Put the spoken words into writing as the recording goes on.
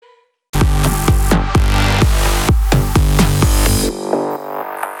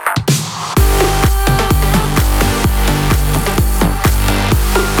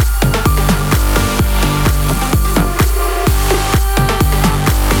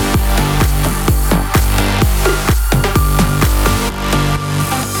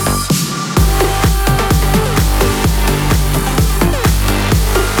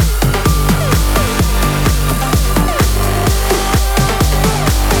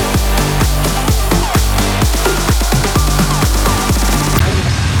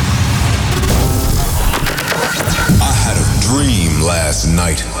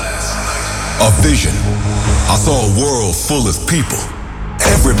vision. I saw a world full of people.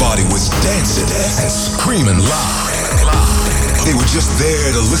 Everybody was dancing and screaming loud. They were just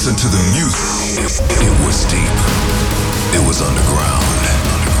there to listen to the music. It was deep. It was underground.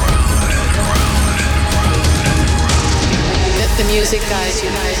 The music guys, you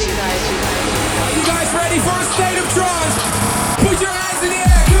guys ready for a state of trance? Put your hands in the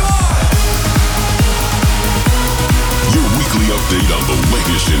air, come on! Your weekly update on the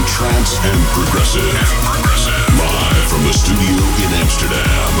latest in trance and progressive. Live from the studio in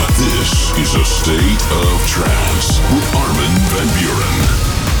Amsterdam, this is A State of Trance with Armin van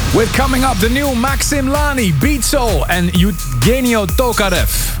Buuren. With coming up the new Maxim Lani, Beat Soul, and Eugenio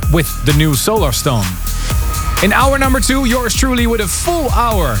Tokarev with the new Solar Stone. In hour number 2, yours truly with a full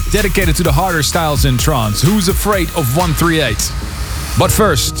hour dedicated to the harder styles in trance. Who's Afraid of 138? But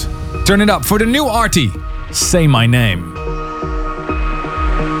first, turn it up for the new arty, Say My Name.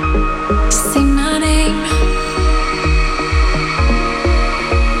 Say my name.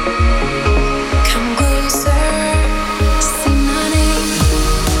 Come closer. Say my name.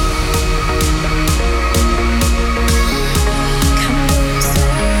 Come closer.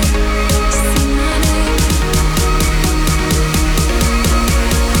 Say my name.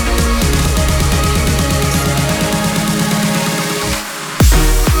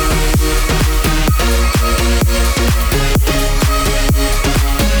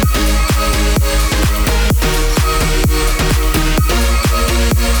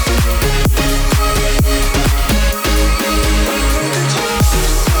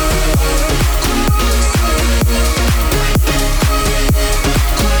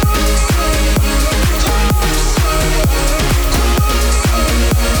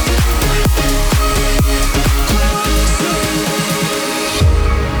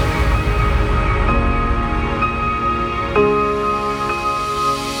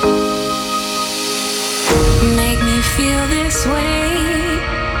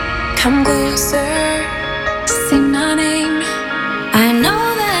 Come closer, say my name. I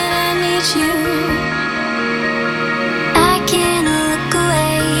know that I need you. I can't look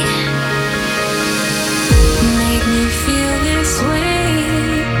away. Make me feel this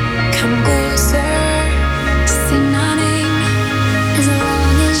way. Come closer, say my name. As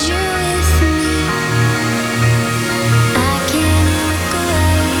long as you're with me, I can't look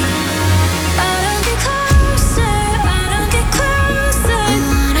away. I don't get closer, I don't get closer. I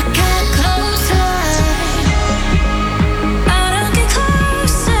wanna get closer. I don't get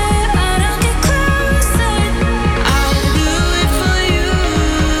closer, I don't get closer. I'll do it for you.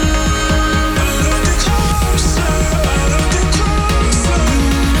 I don't get closer, I don't get closer. I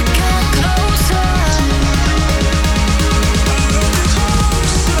wanna get closer. I don't get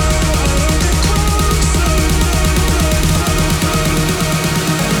closer, I don't get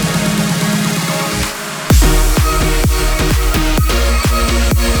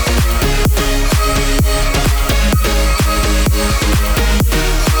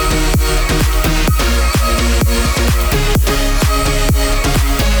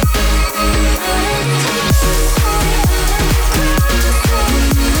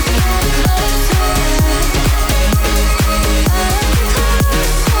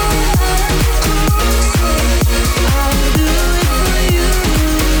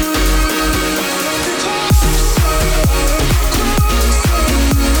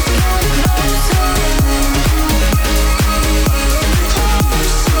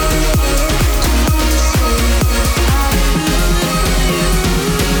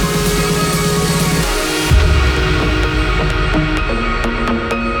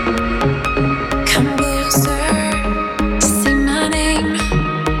come closer, say my name.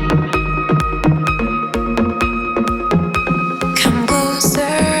 Come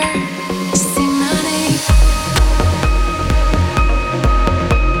closer, say my name.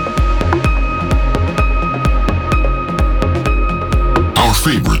 Our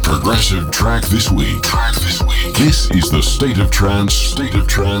favorite progressive track this week. This is the State of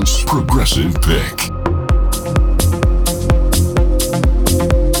Trance progressive pick.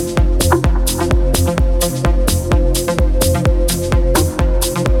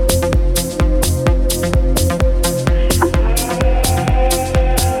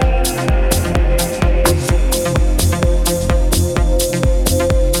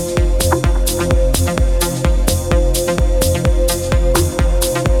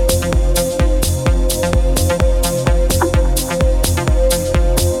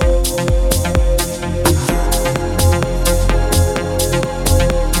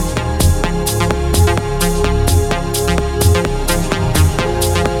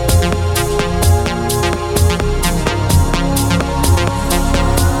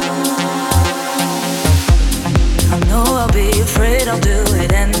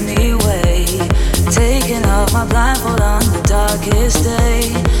 my blindfold on the darkest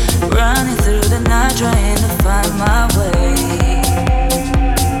day, running through the night trying to find my way.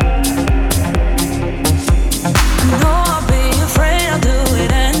 I know I'll be afraid, I'll do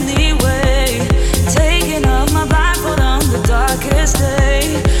it anyway, taking off my blindfold on the darkest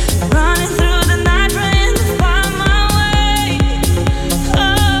day, running through the night trying to find my way.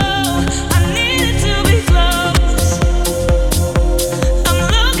 Oh, I need it to be close. I'm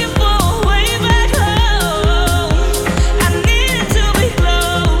looking for a way back home. I need it to be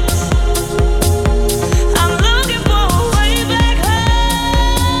close. I'm looking for a way back home.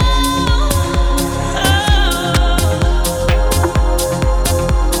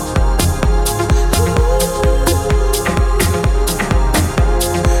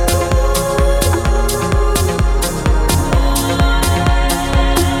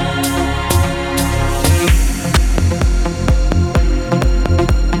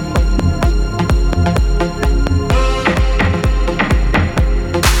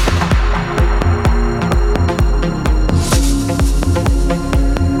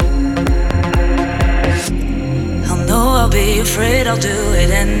 I know I'll be afraid, I'll do it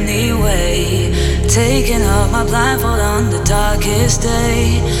anyway, taking off my blindfold on the darkest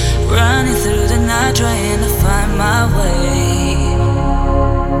day, running through the night trying to find my way.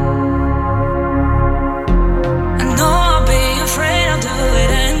 I know I'll be afraid, I'll do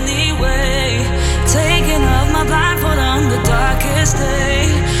it anyway, taking off my blindfold on the darkest day,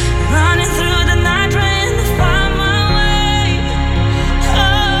 running through the night trying to find my way.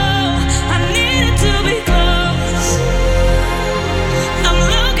 Oh, I need it to be close. I'm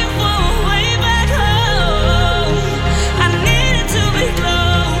looking for a way back home. I need it to be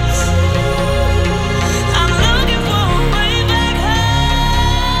close. I'm looking for a way back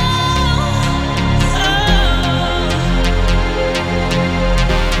home.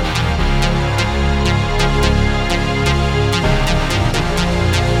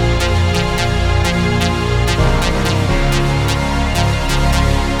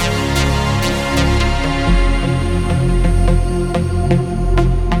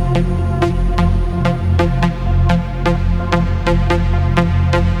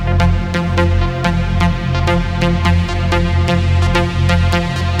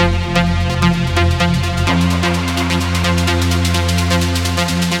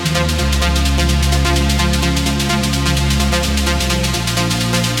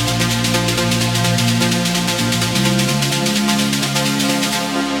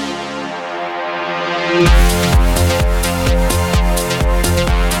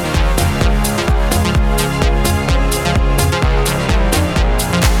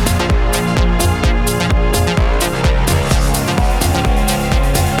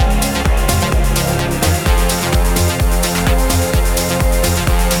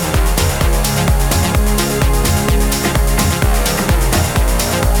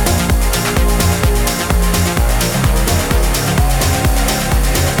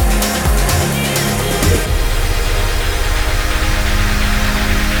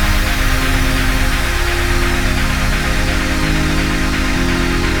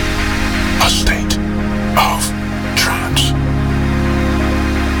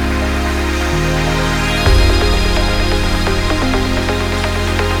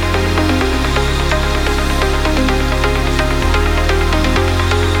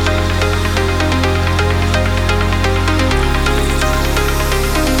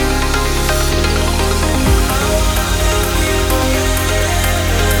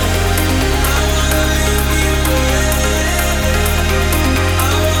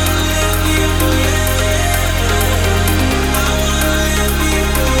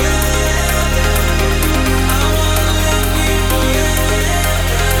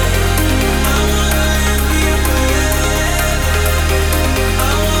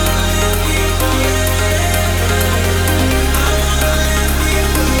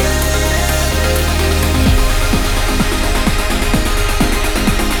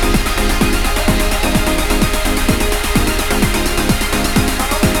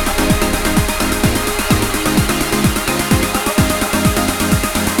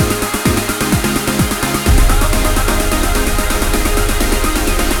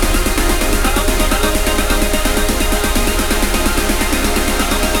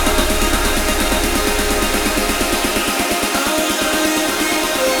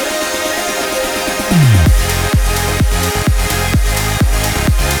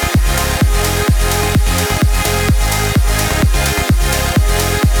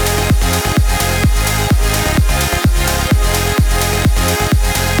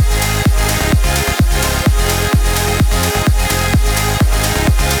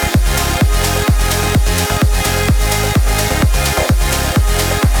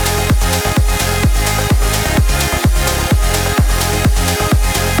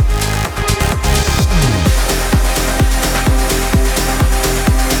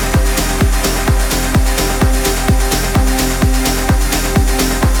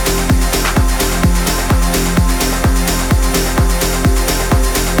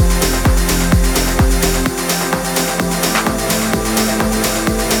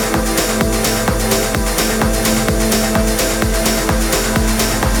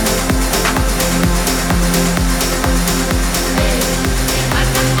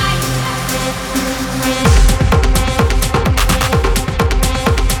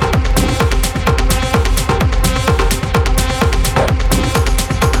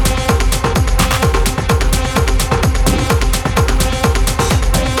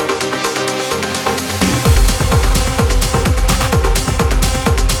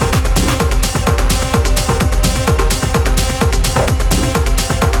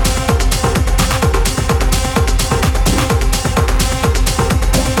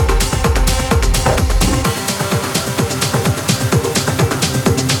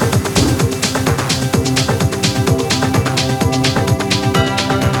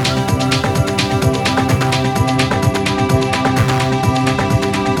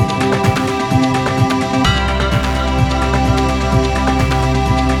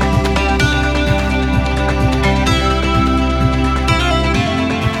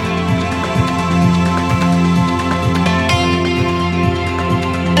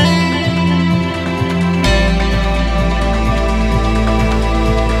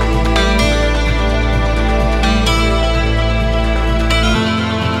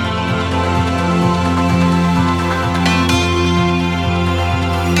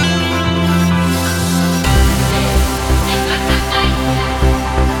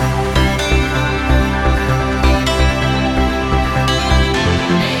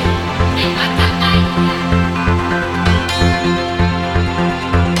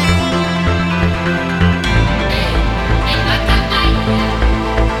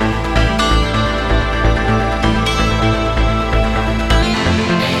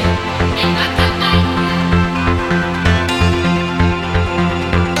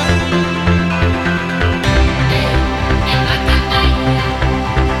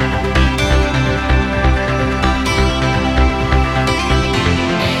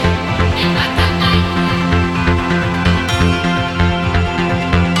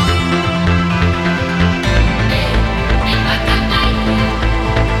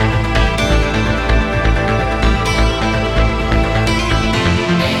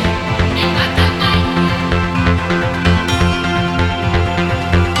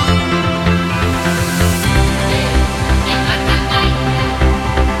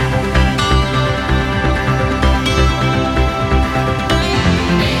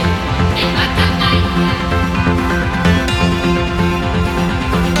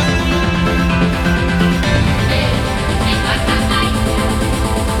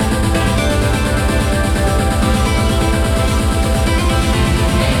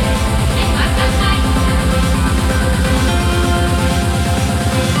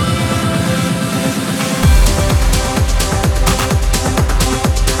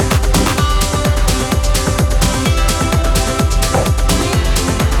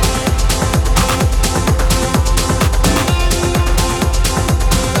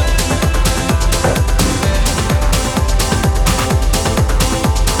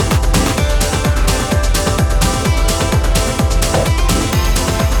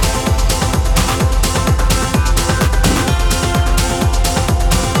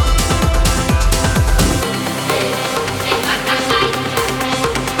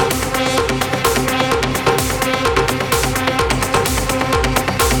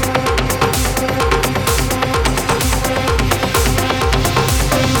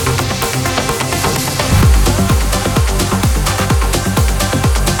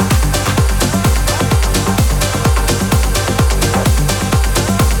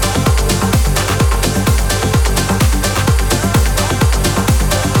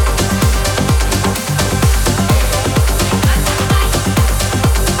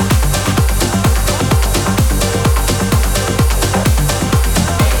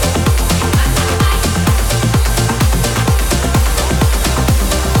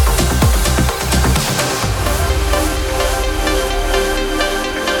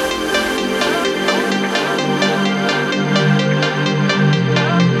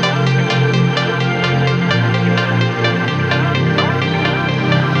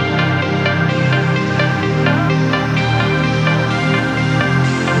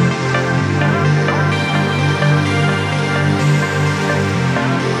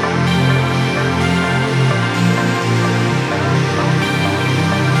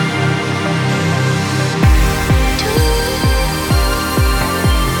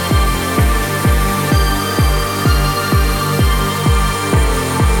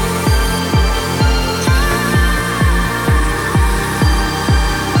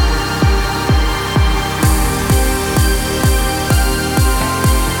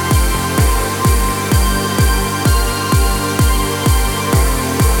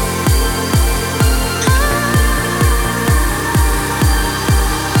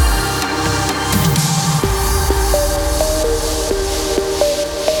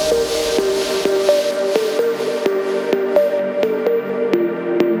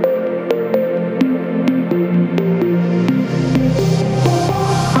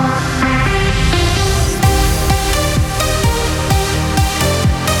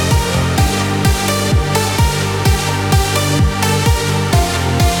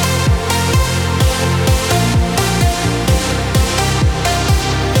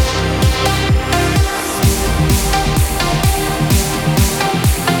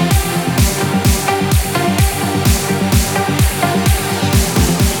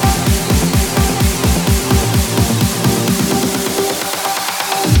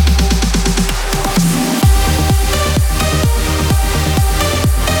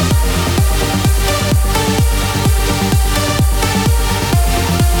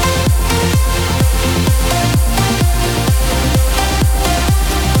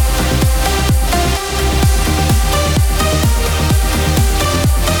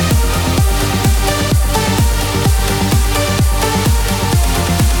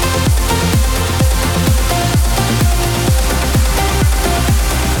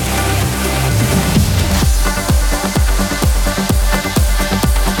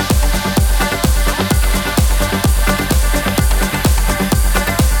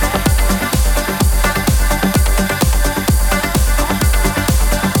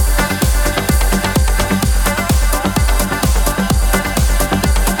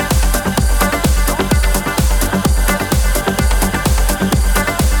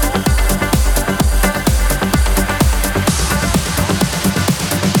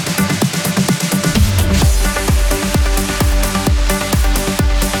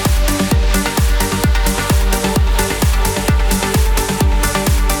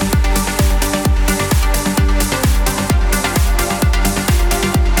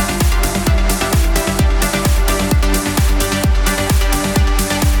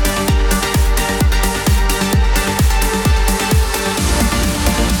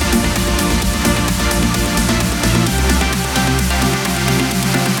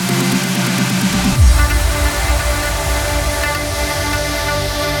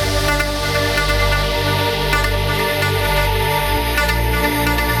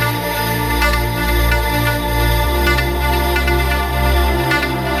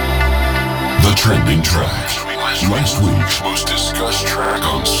 trending track. Last week's most discussed track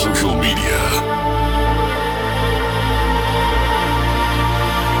on social media.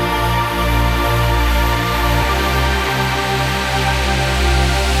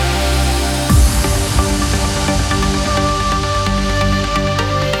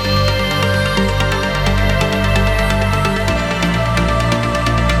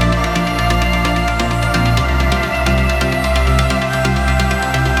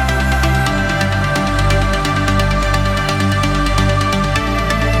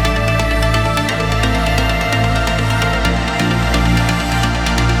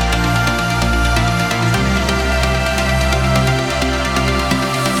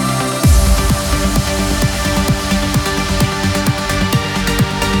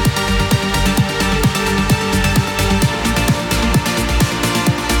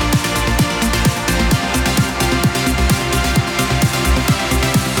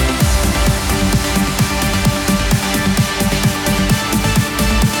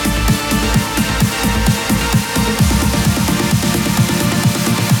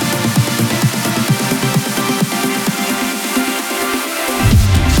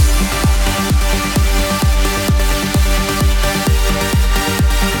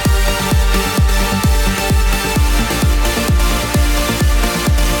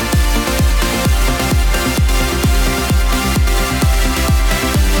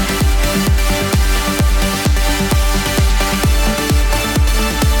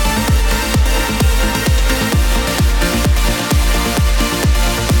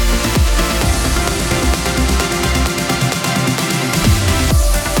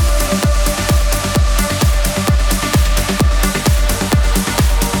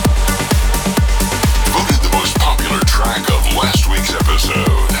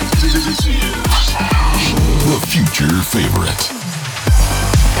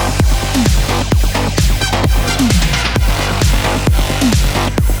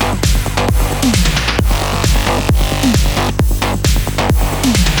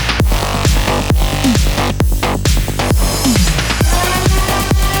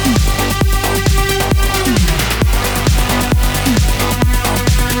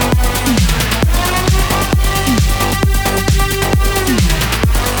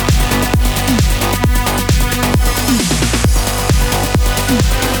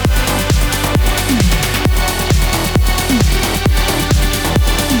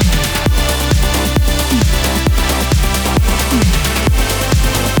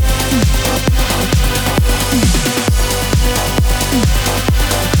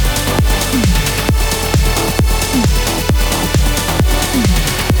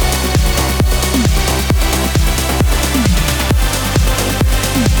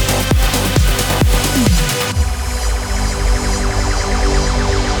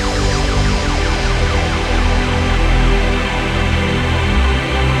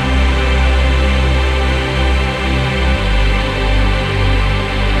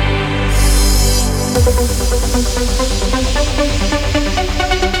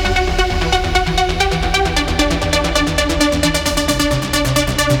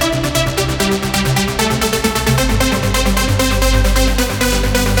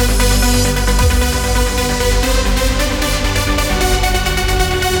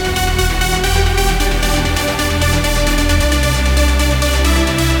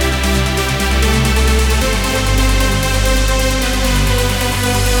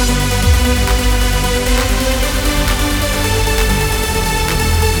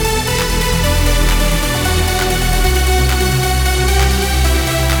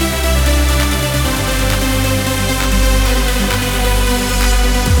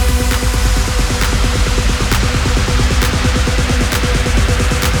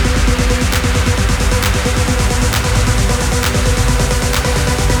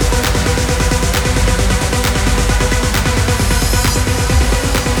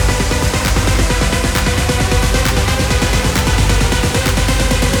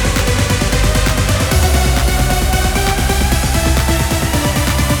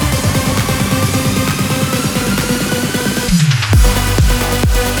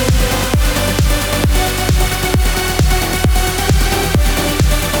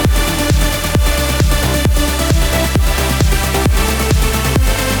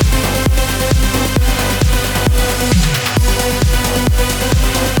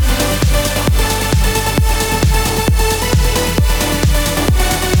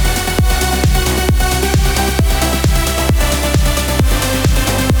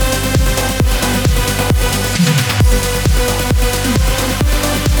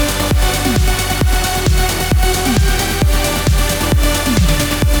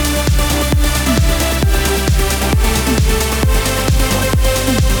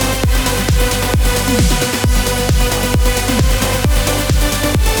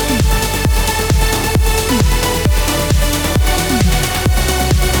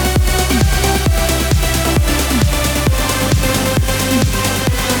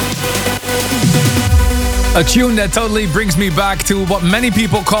 A tune that totally brings me back to what many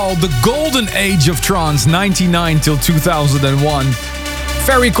people call the golden age of trance, 99 till 2001.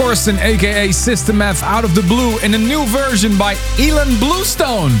 Ferry Corsten, aka System F, Out of the Blue in a new version by Elon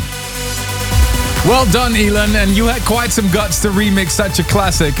Bluestone. Well done, Elon, and you had quite some guts to remix such a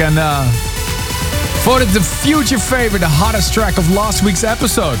classic, and voted the future favorite, the hottest track of last week's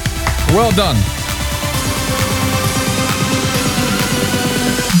episode. Well done.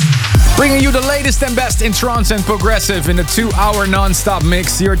 Bringing you the latest and best in trance and progressive in a 2-hour non-stop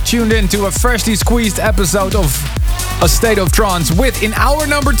mix. You're tuned in to a freshly squeezed episode of A State of Trance with, in hour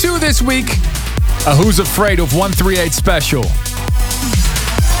number 2 this week, a Who's Afraid of 138 special.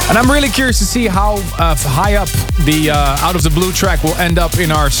 And I'm really curious to see how high up the Out of the Blue track will end up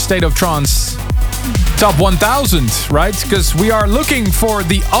in our State of Trance Top 1000, right? Because we are looking for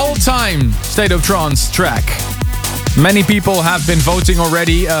the all-time State of Trance track. Many people have been voting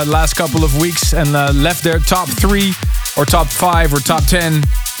already last couple of weeks and left their top 3 or top 5 or top 10.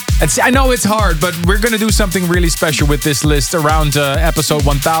 And see, I know it's hard, but we're going to do something really special with this list around episode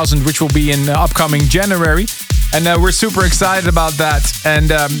 1000, which will be in upcoming January. And we're super excited about that.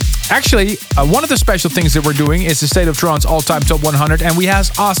 And actually, one of the special things that we're doing is the State of Trance All-Time Top 100. And we have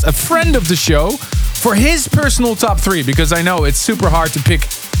asked a friend of the show for his personal top 3, because I know it's super hard to pick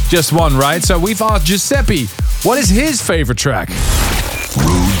just one, right? So we've asked Giuseppe, what is his favorite track?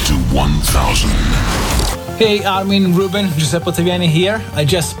 Road to 1000. Hey Armin, Ruben, Giuseppe Ottaviani here. I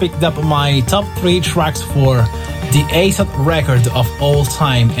just picked up my top 3 tracks for the ASAP record of all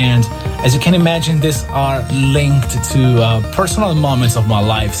time, and as you can imagine, these are linked to personal moments of my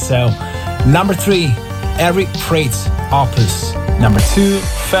life. So, number 3, Eric Prate's Opus. Number 2,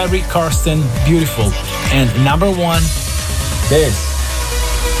 Ferry Corsten, Beautiful. And number 1, this,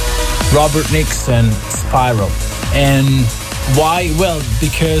 Robert Nixon, Spiral. And why? Well,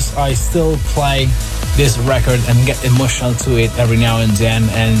 because I still play this record and get emotional to it every now and then.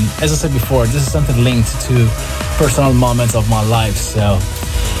 And as I said before, this is something linked to personal moments of my life. So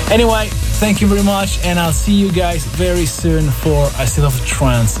anyway, thank you very much, and I'll see you guys very soon for A State of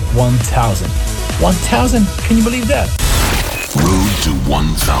Trance 1000. 1000? Can you believe that? Road to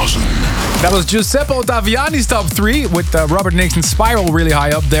 1000. That was Giuseppe Ottaviani's top 3 with Robert Nixon's Spiral really high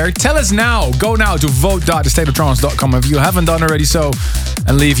up there. Tell us now. Go now to vote.thestateoftrance.com if you haven't done already so,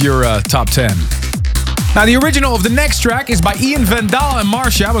 and leave your top 10. Now, the original of the next track is by Ian Van Dahl and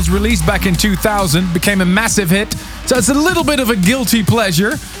Marsha. Was released back in 2000, became a massive hit, so it's a little bit of a guilty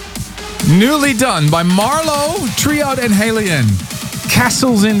pleasure. Newly done by Marlowe, Triad and Halien.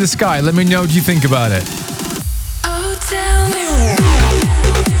 Castles in the Sky. Let me know what you think about it. Oh, tell me.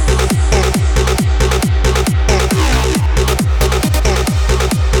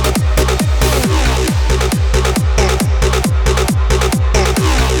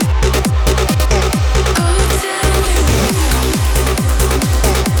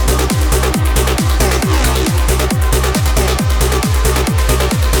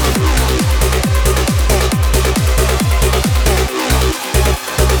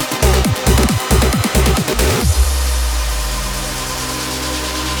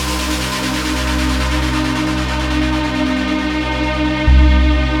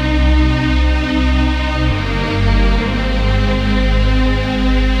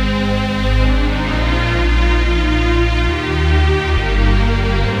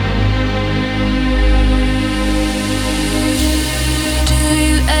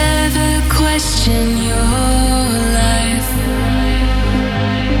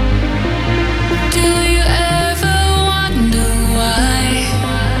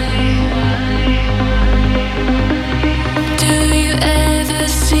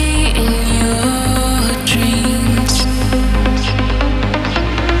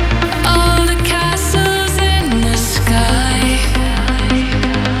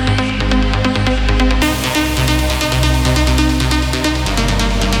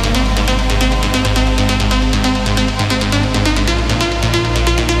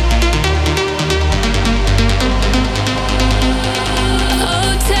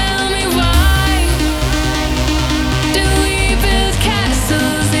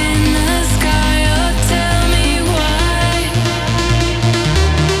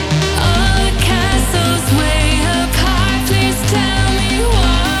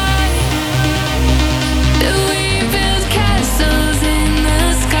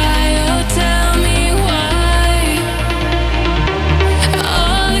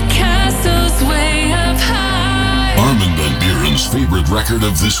 Record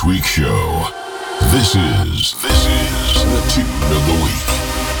of this week's show. This is the Tune of the Week.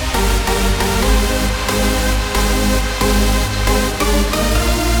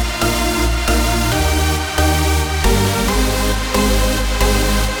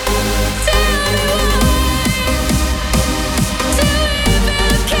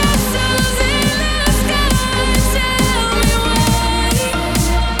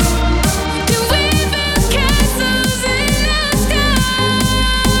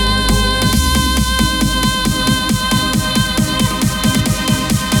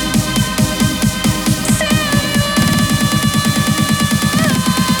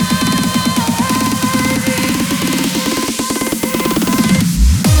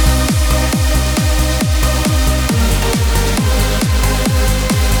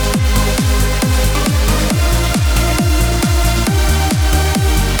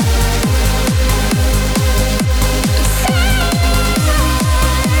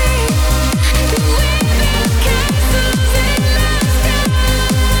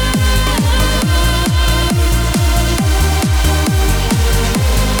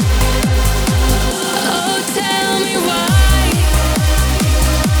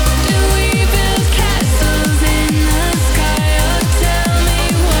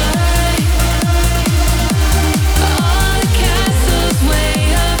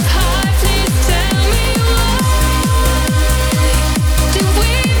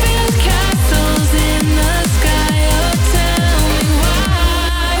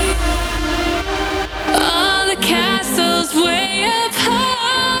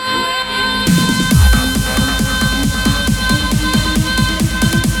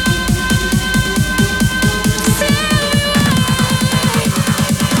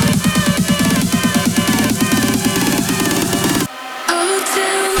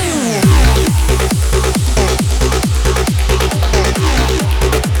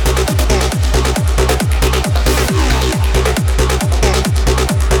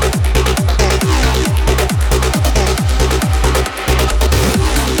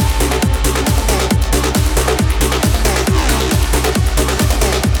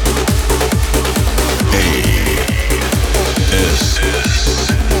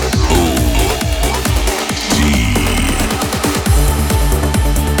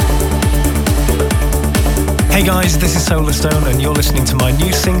 Hey guys, this is Solarstone and you're listening to my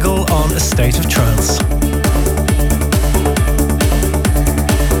new single on A State of Trance.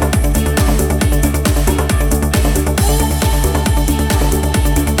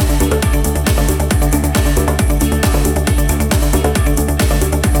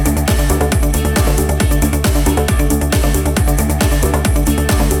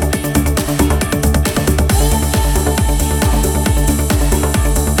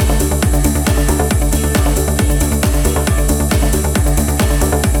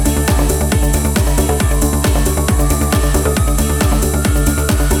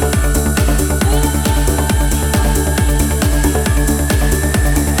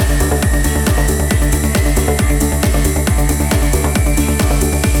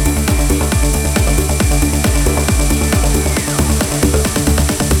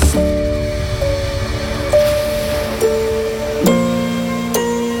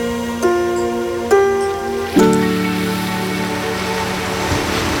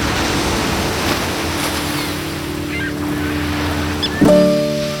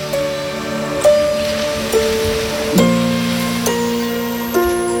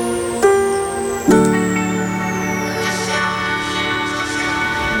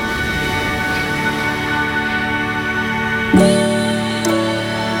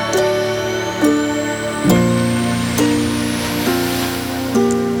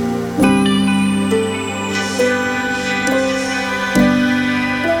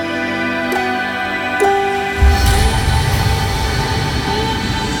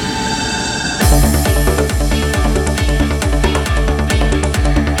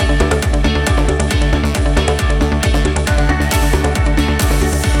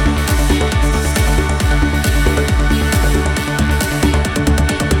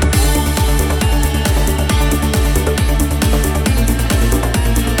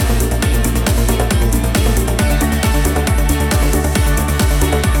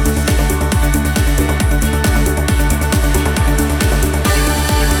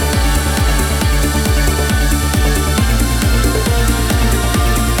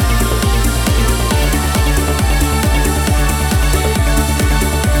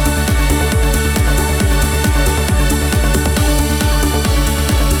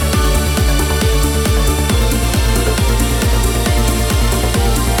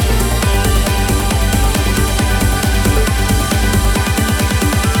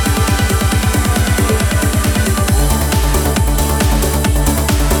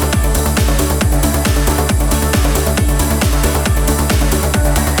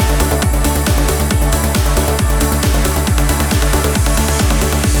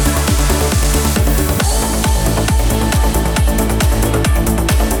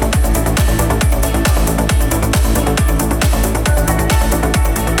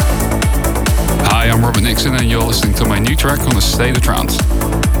 And you're listening to my new track on A State of Trance.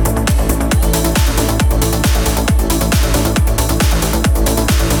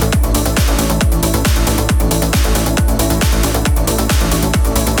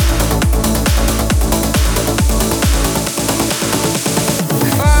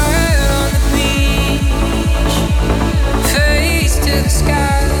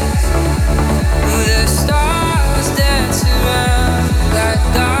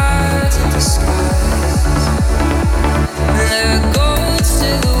 Gold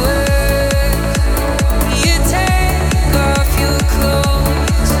silhouette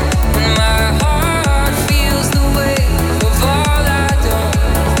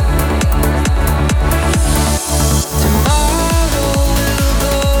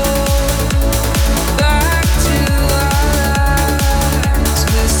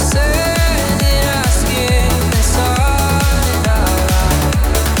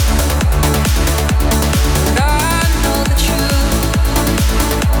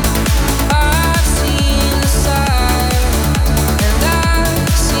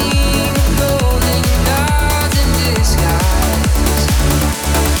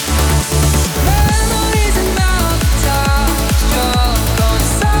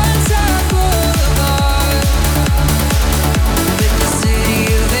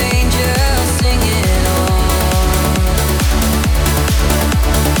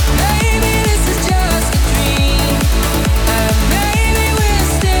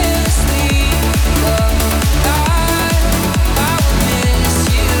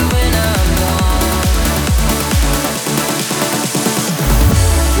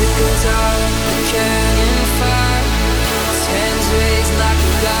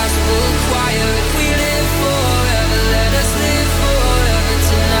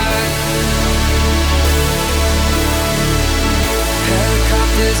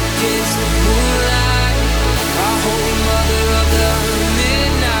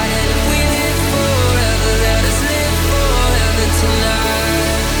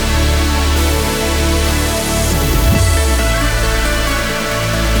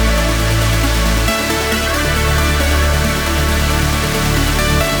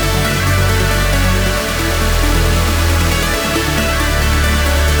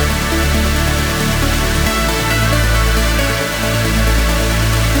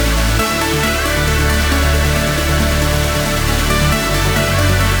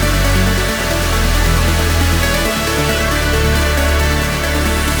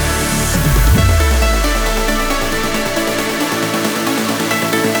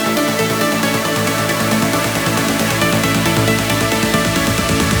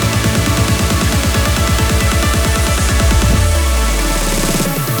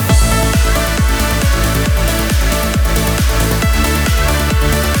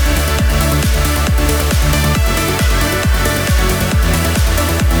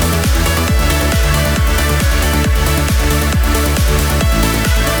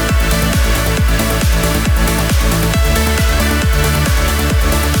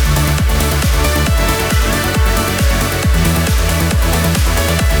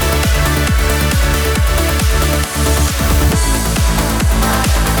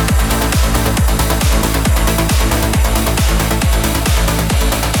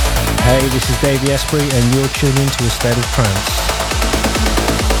Hey, this is Davey Asprey, and you're tuned into A State of Trance.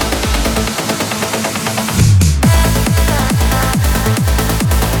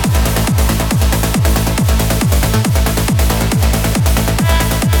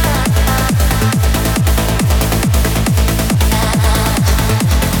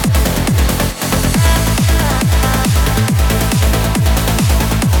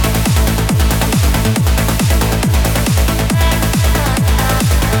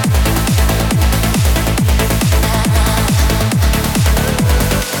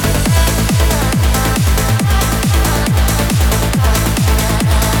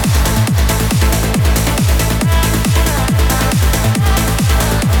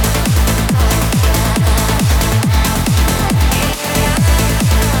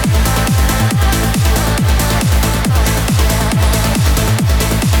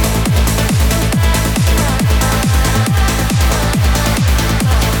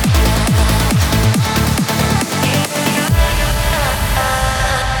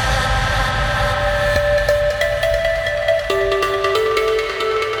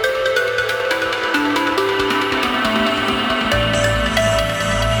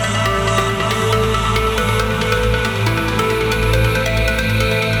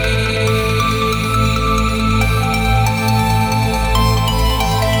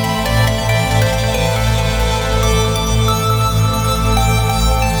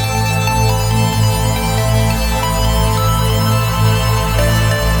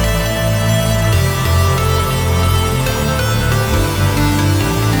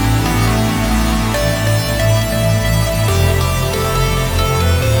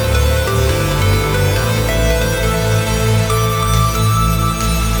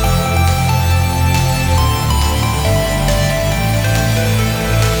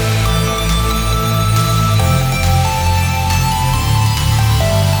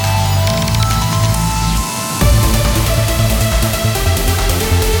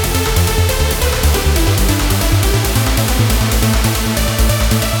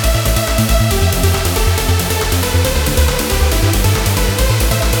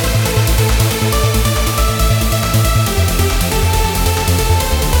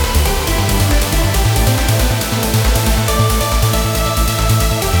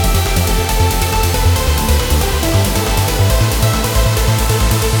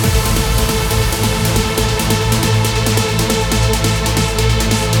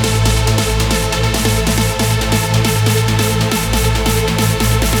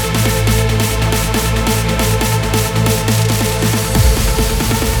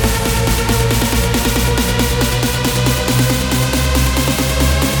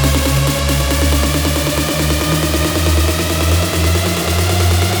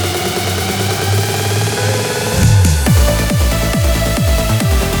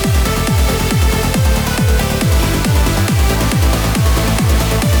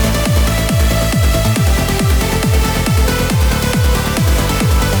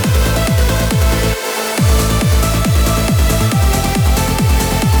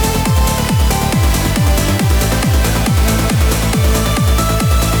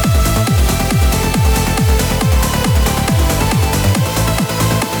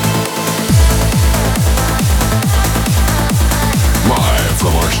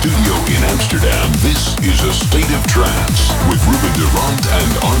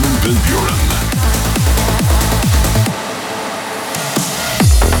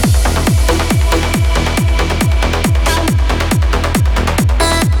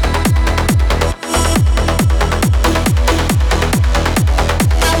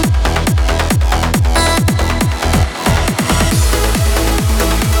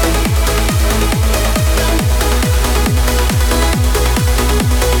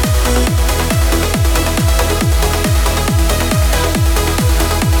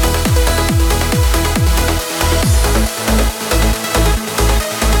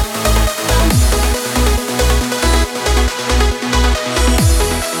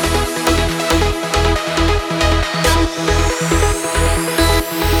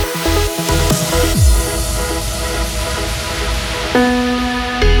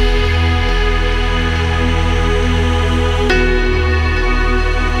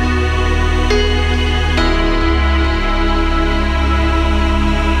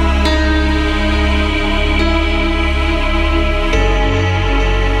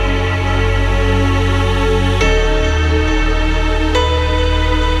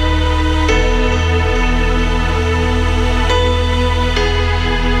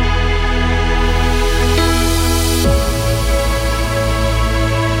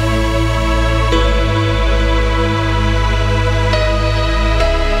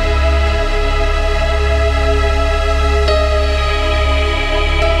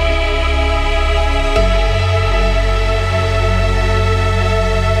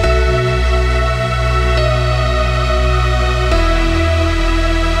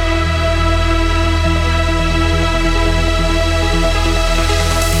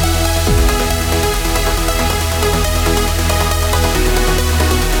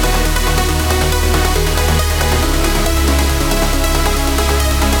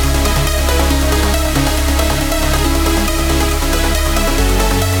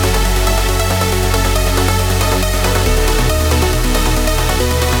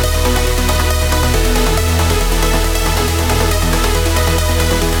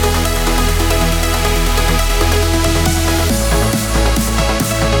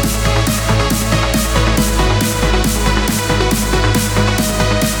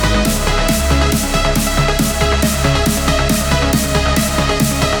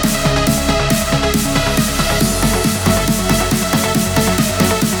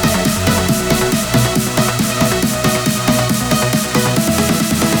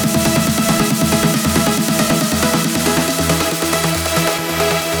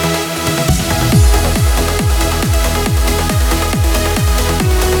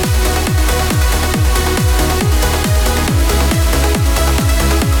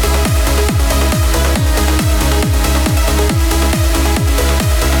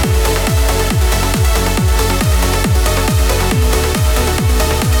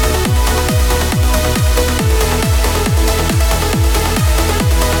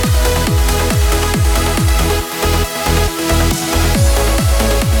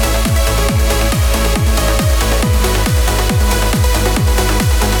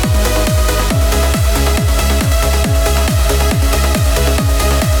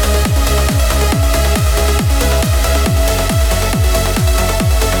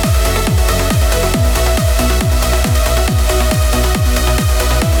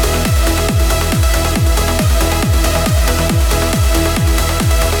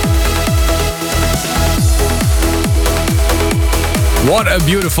 What a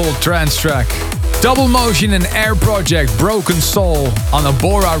beautiful trance track. Double Motion and Air Project Broken Soul on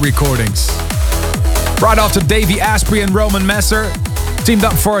Abora Recordings. Right after Davey Asprey and Roman Messer teamed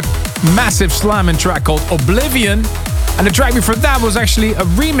up for a massive slamming track called Oblivion. And the track before that was actually a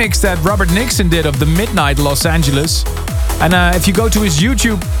remix that Robert Nixon did of the Midnight Los Angeles. And if you go to his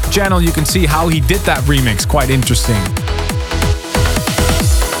YouTube channel, you can see how he did that remix. Quite interesting.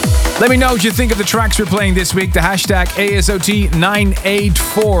 Let me know what you think of the tracks we're playing this week. The hashtag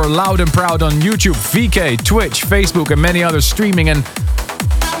ASOT984, loud and proud on YouTube, VK, Twitch, Facebook, and many other streaming and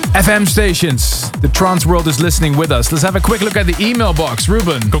FM stations. The trance world is listening with us. Let's have a quick look at the email box.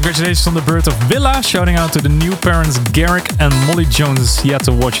 Ruben. Congratulations on the birth of Villa. Shouting out to the new parents Garrick and Molly Jones in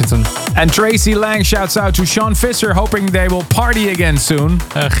Seattle, Washington. And Tracy Lang shouts out to Sean Fisher, hoping they will party again soon.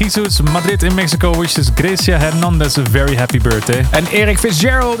 Jesus Madrid in Mexico wishes Grecia Hernandez a very happy birthday. And Eric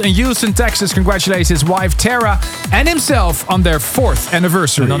Fitzgerald in Houston, Texas congratulates his wife Tara and himself on their 4th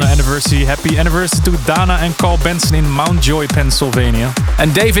anniversary. And on the anniversary, happy anniversary to Dana and Carl Benson in Mount Joy, Pennsylvania.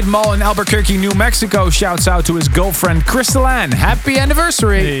 And David Mull in Albuquerque, New Mexico shouts out to his girlfriend Crystal Ann. Happy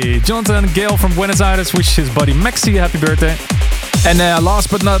anniversary! Hey, Jonathan and Gail from Buenos Aires wish his buddy Maxi a happy birthday. And last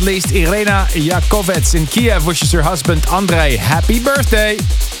but not least, Irena Yakovets in Kiev wishes her husband Andrei happy birthday.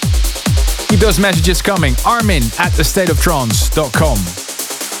 Keep those messages coming. Armin at thestateoftrance.com.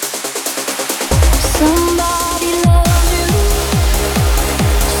 Somebody loves you.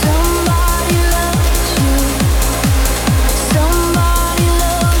 Somebody loves you. Somebody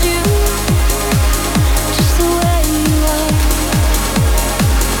loves you just the way you are.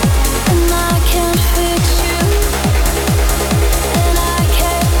 And I can't fix you, and I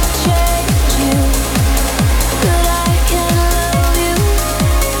can't change you, but I can love you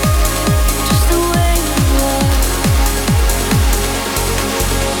just the way you are.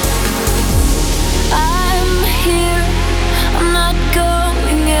 I'm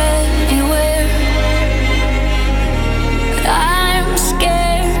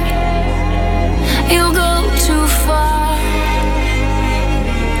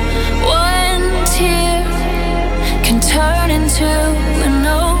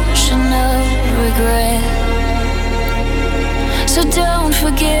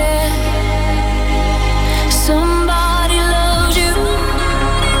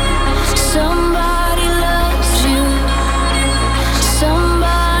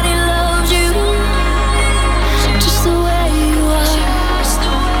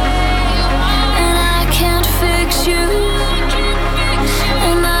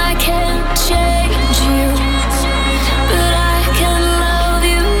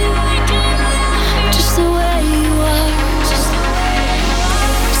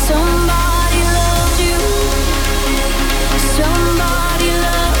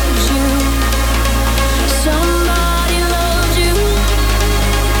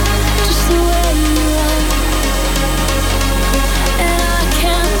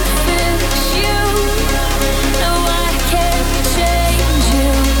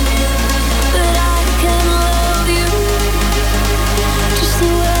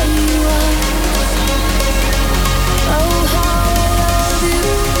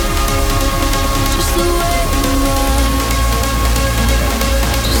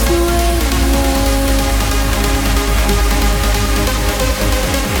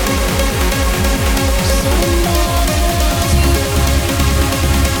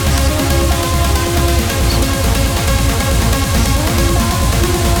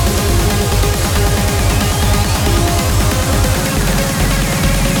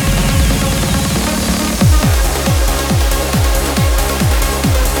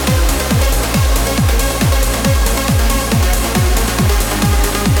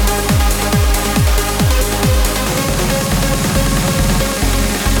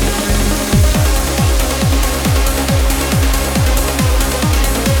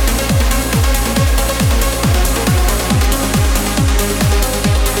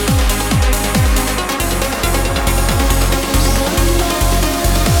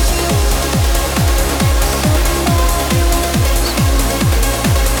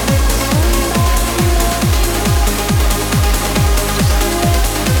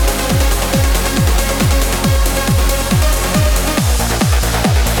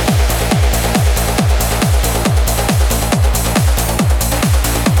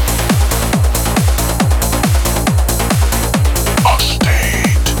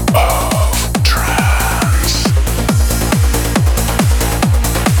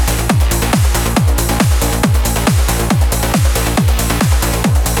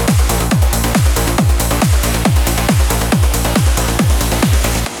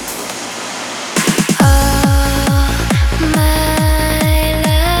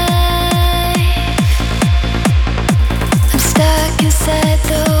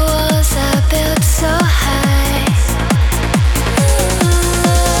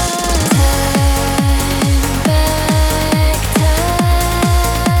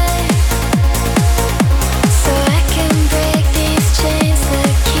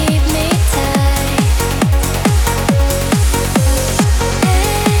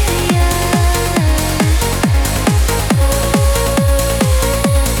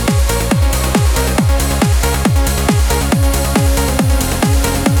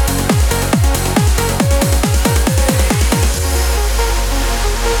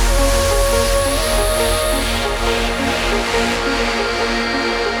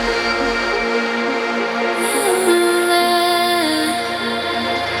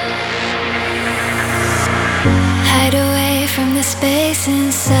voice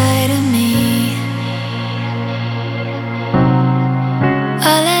inside of me.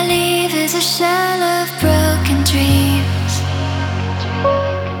 All I leave is a shell of broken dreams.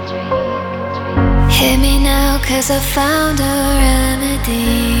 Hear me now, 'cause I found a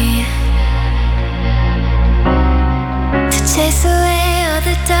remedy to chase away all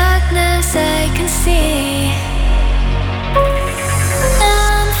the darkness I can see. Now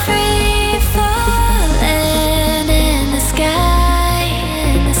I'm free falling in the sky,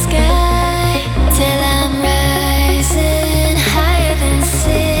 till I'm rising higher than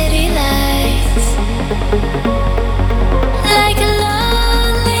city lights. Like a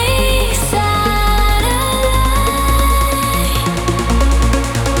lonely satellite,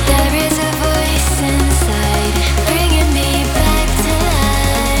 there is a voice inside bringing me back to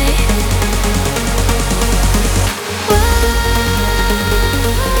life.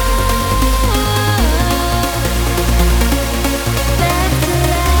 Back to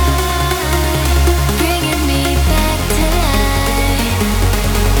life, bringing me back to life.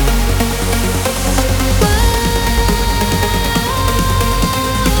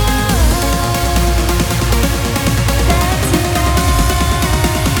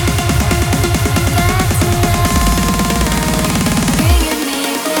 Bringing me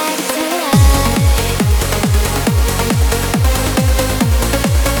back to life.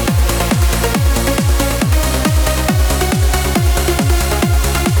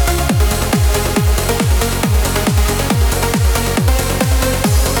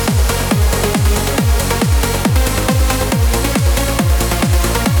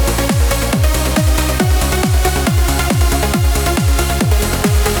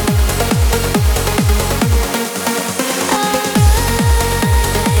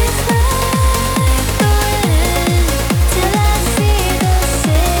 Till I see the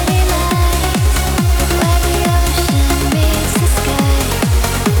city lights, where the ocean meets the sky.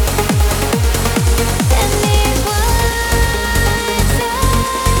 And these words I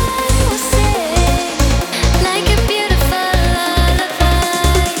will sing like a beautiful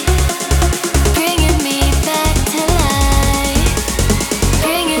lullaby, bringing me back to life,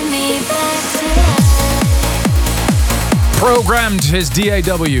 bringing me back to life. Programmed his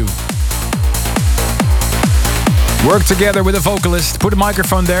DAW. Worked together with a vocalist, put a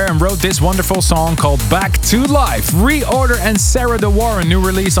microphone there, and wrote this wonderful song called Back to Life. Reorder and Sarah De Warren, new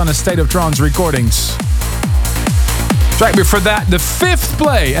release on a State of Trance recordings. Track before that, the fifth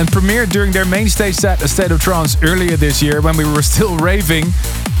play, and premiered during their main stage set, A State of Trance, earlier this year when we were still raving.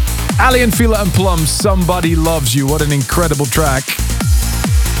 Alien Fila and Plum, Somebody Loves You. What an incredible track.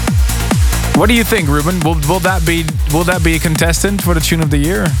 What do you think, Ruben? Will that be a contestant for the tune of the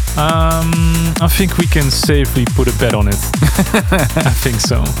year? I think we can safely put a bet on it. I think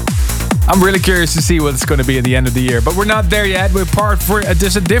so. I'm really curious to see what it's going to be at the end of the year, but we're not there yet.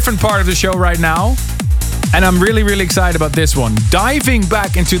 There's a different part of the show right now, and I'm really, really excited about this one. Diving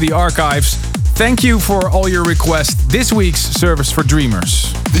back into the archives. Thank you for all your requests. This week's Service for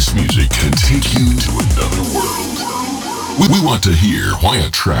Dreamers. This music can take you to another world. We want to hear why a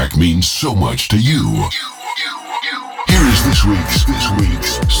track means so much to you. Here is this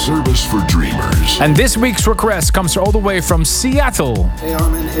week's Service for Dreamers. And this week's request comes all the way from Seattle. Hey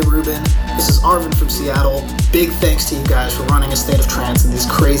Armin, hey Ruben. This is Arvin from Seattle. Big thanks to you guys for running A State of Trance in these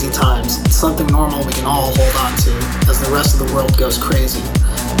crazy times. It's something normal we can all hold on to as the rest of the world goes crazy.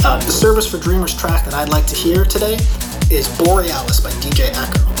 The Service for Dreamers track that I'd like to hear today is Borealis by DJ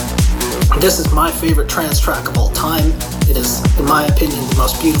Echo. This is my favorite trance track of all time. It is, in my opinion, the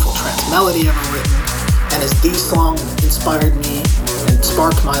most beautiful trance melody ever written, and is the song that inspired me and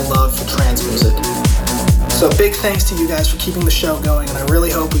sparked my love for trance music. So big thanks to you guys for keeping the show going, and I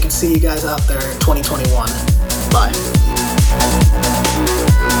really hope we can see you guys out there in 2021. Bye.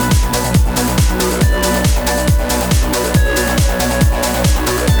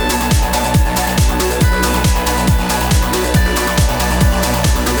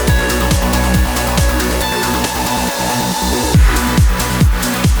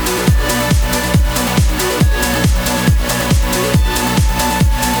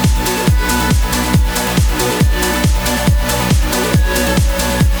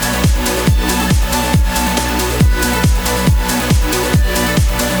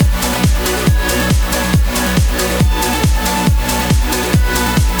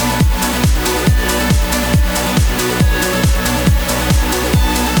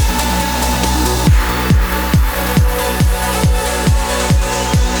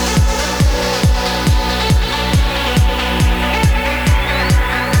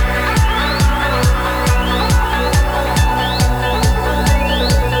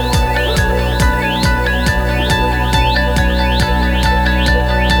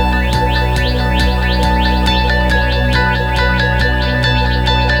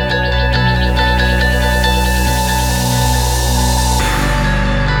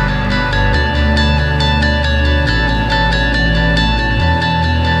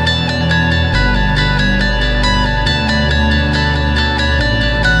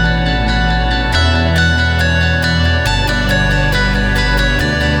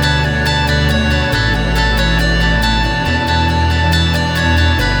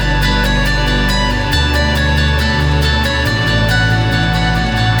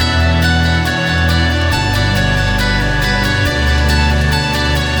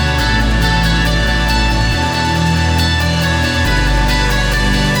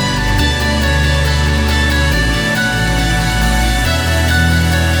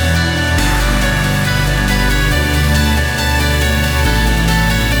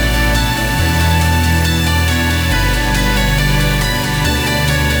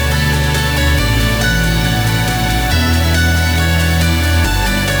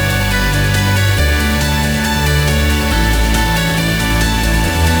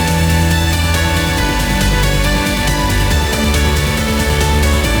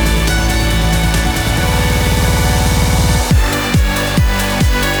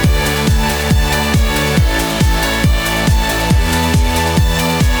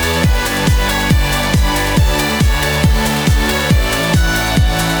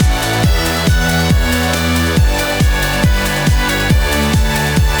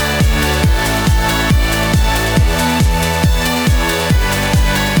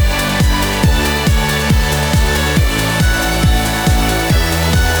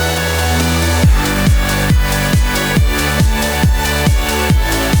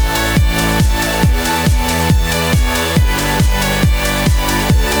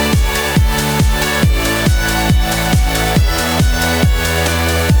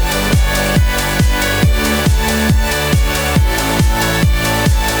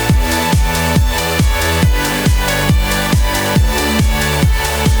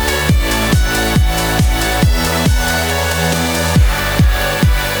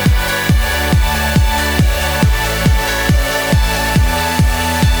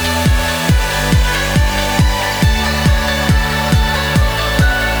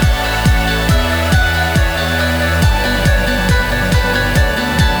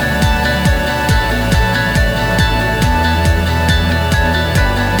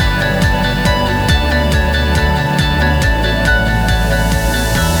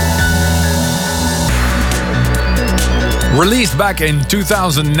 Released back in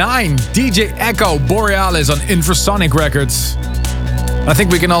 2009, DJ Echo Borealis on Infrasonic Records. I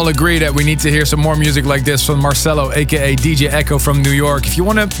think we can all agree that we need to hear some more music like this from Marcelo, aka DJ Echo from New York. If you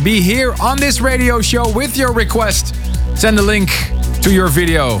want to be here on this radio show with your request, send a link to your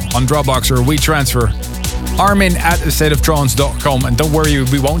video on Dropbox or WeTransfer. Armin@astateoftrance.com. And don't worry,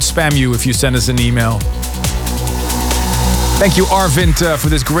 we won't spam you if you send us an email. Thank you, Arvind, for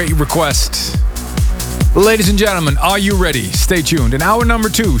this great request. Ladies and gentlemen, are you ready? Stay tuned. In hour number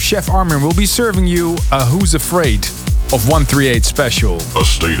 2, Chef Armin will be serving you a Who's Afraid of 138 special. A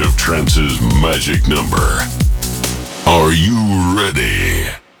State of Trance's magic number. Are you ready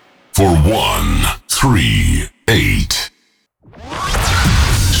for 138?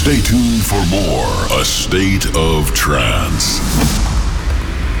 Stay tuned for more A State of Trance.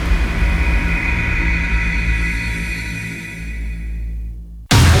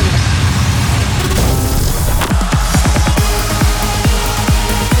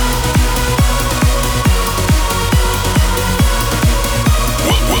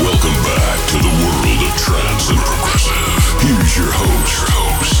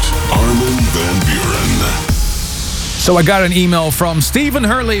 So I got an email from Stephen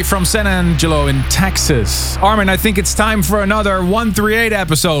Hurley from San Angelo in Texas. Armin, I think it's time for another 138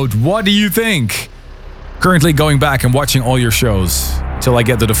 episode. What do you think? Currently going back and watching all your shows till I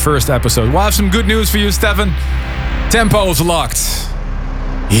get to the first episode. We'll have some good news for you, Stefan. Tempo's locked.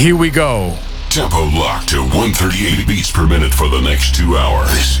 Here we go. Tempo locked to 138 beats per minute for the next 2 hours.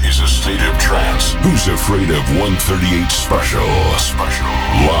 This is A State of Trance. Who's Afraid of 138 special?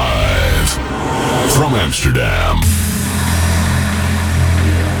 Live from Amsterdam.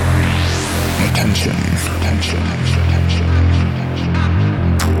 Attention.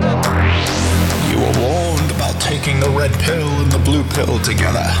 You were warned about taking the red pill and the blue pill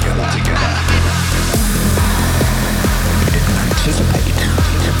together. You didn't anticipate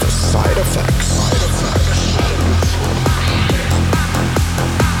the side effects.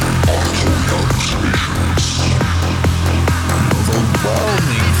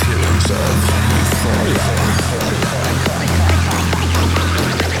 Overwhelming feelings of euphoria.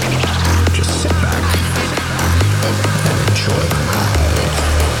 Just sit back and enjoy the ride.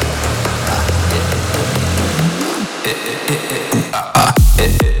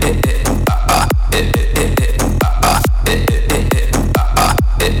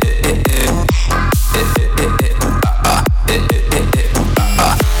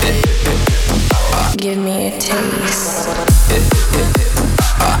 Give me a taste.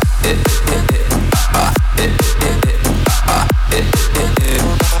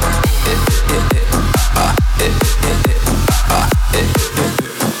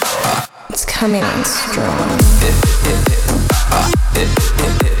 It's coming on strong.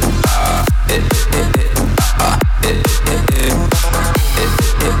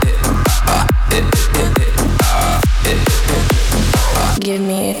 Give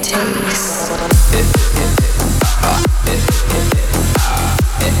me a taste.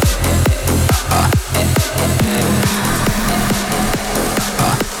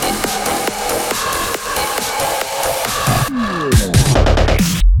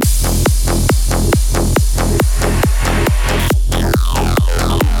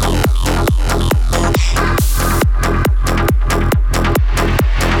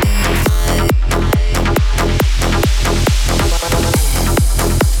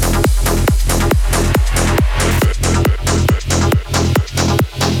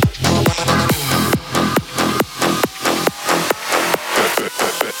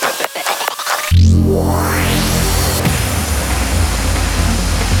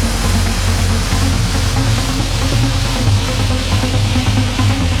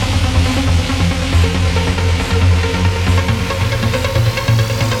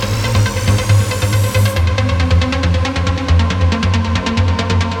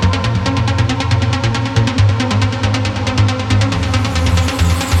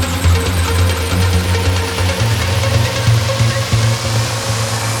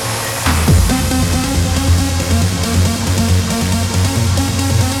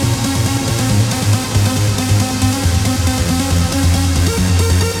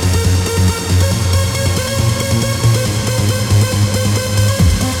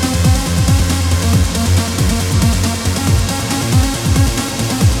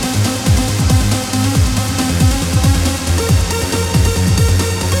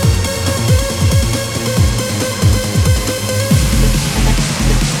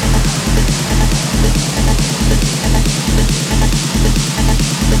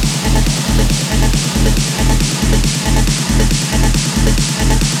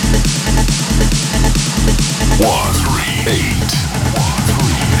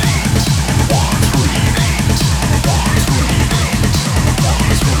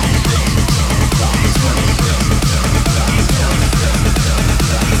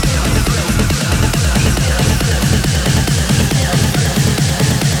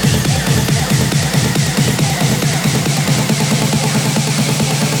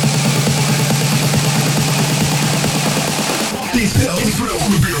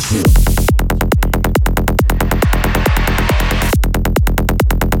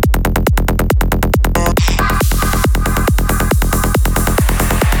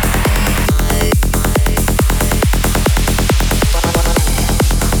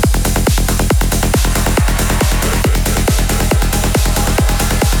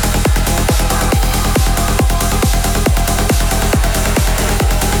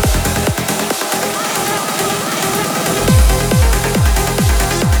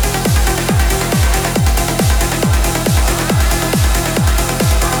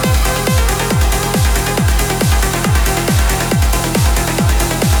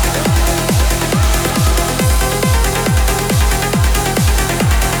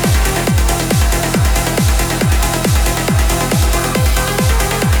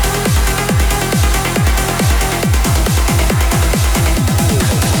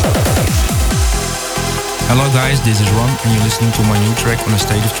 Hello guys, this is Ron and you're listening to my new track on A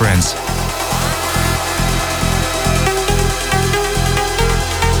State of Trance.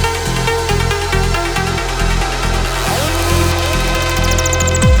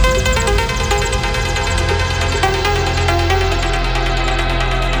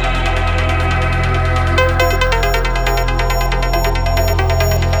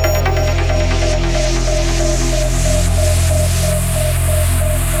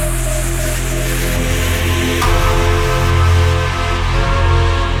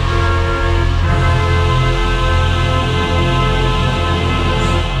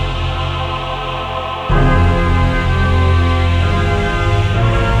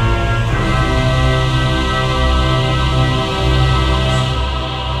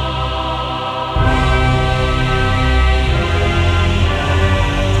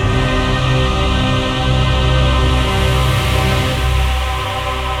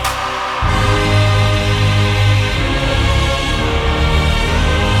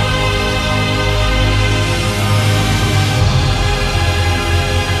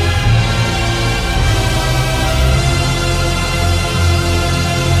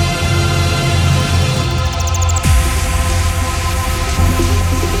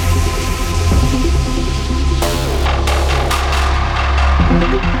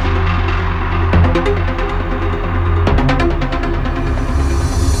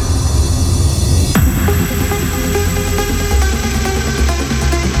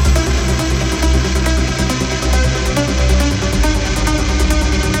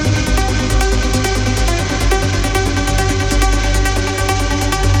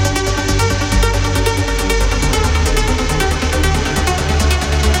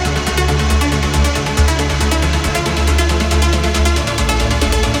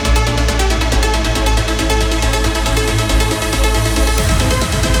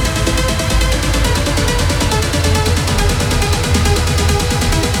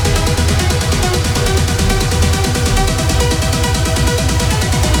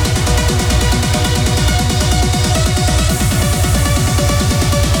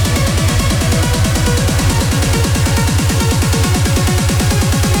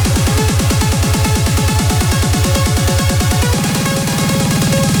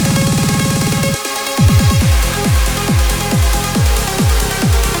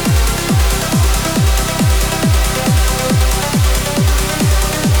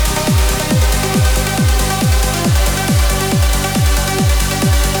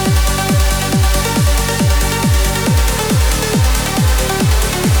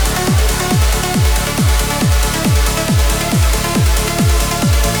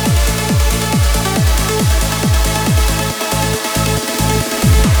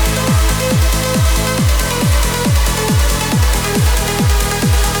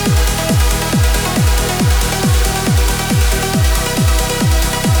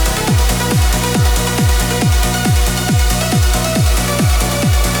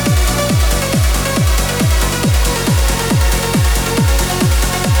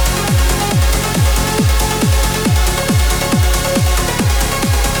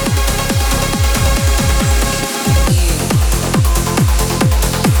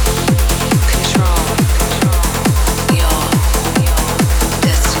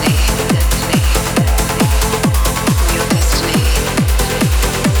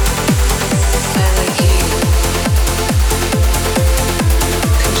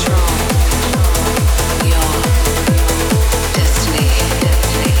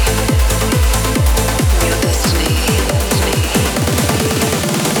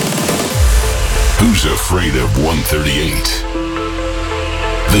 Who's afraid of 138?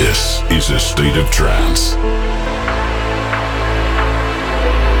 This is A State of Trance.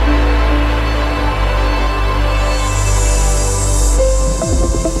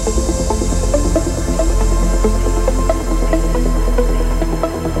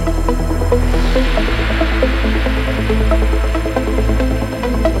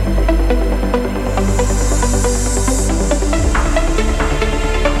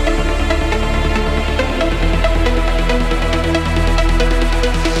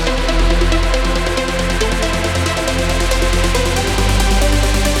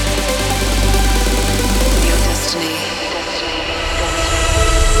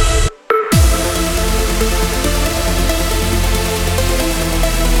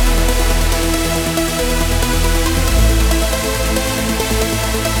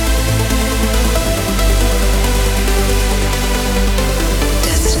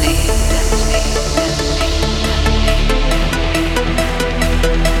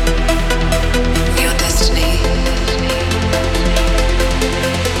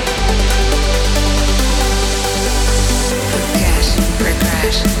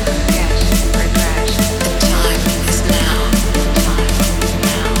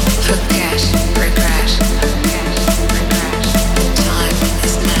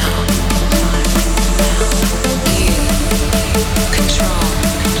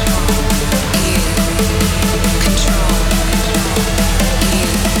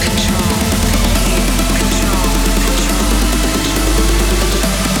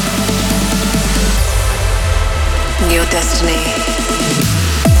 your destiny.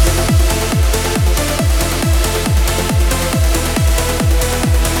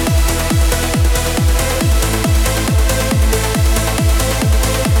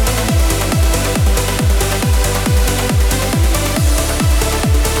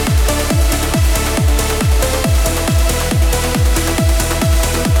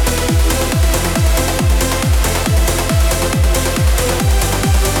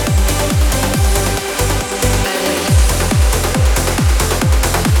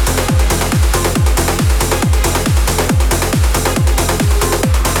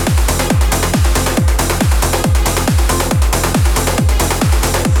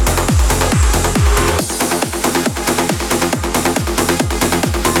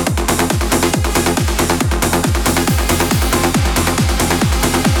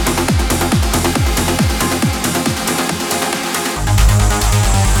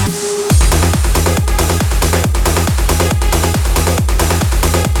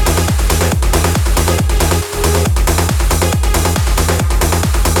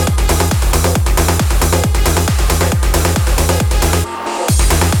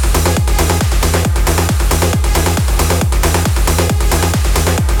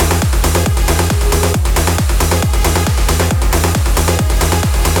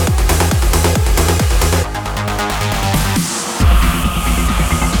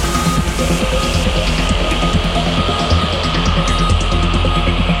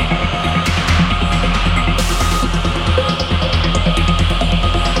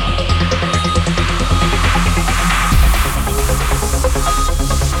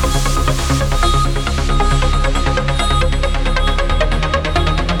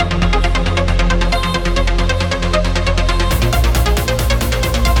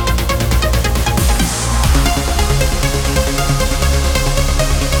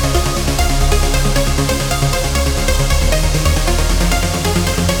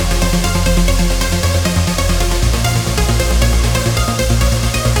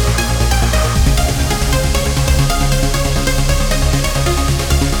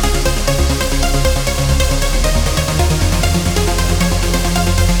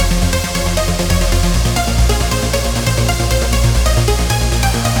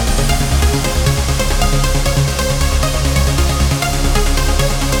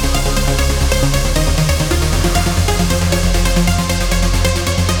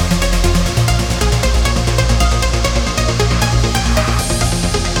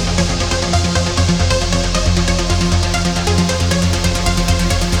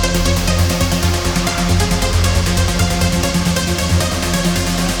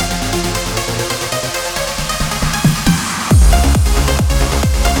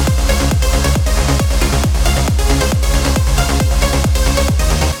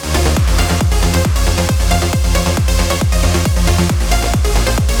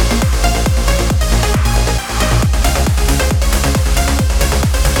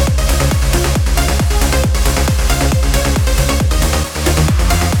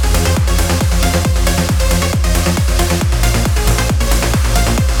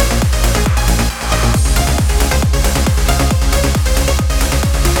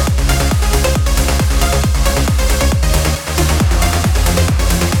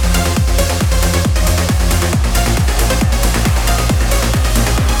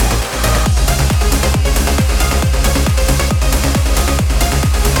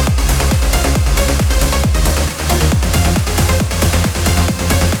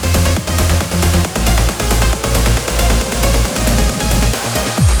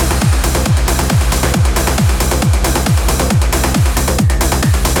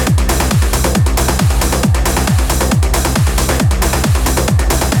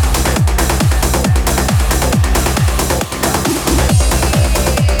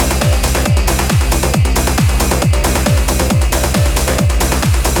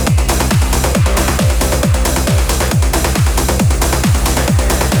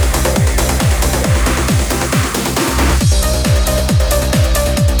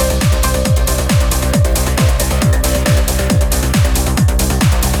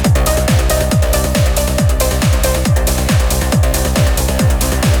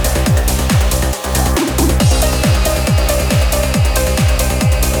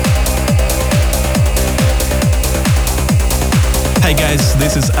 Hey guys,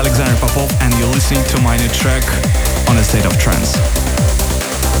 this is Alexander Popov and you're listening to my new track on A State of Trance.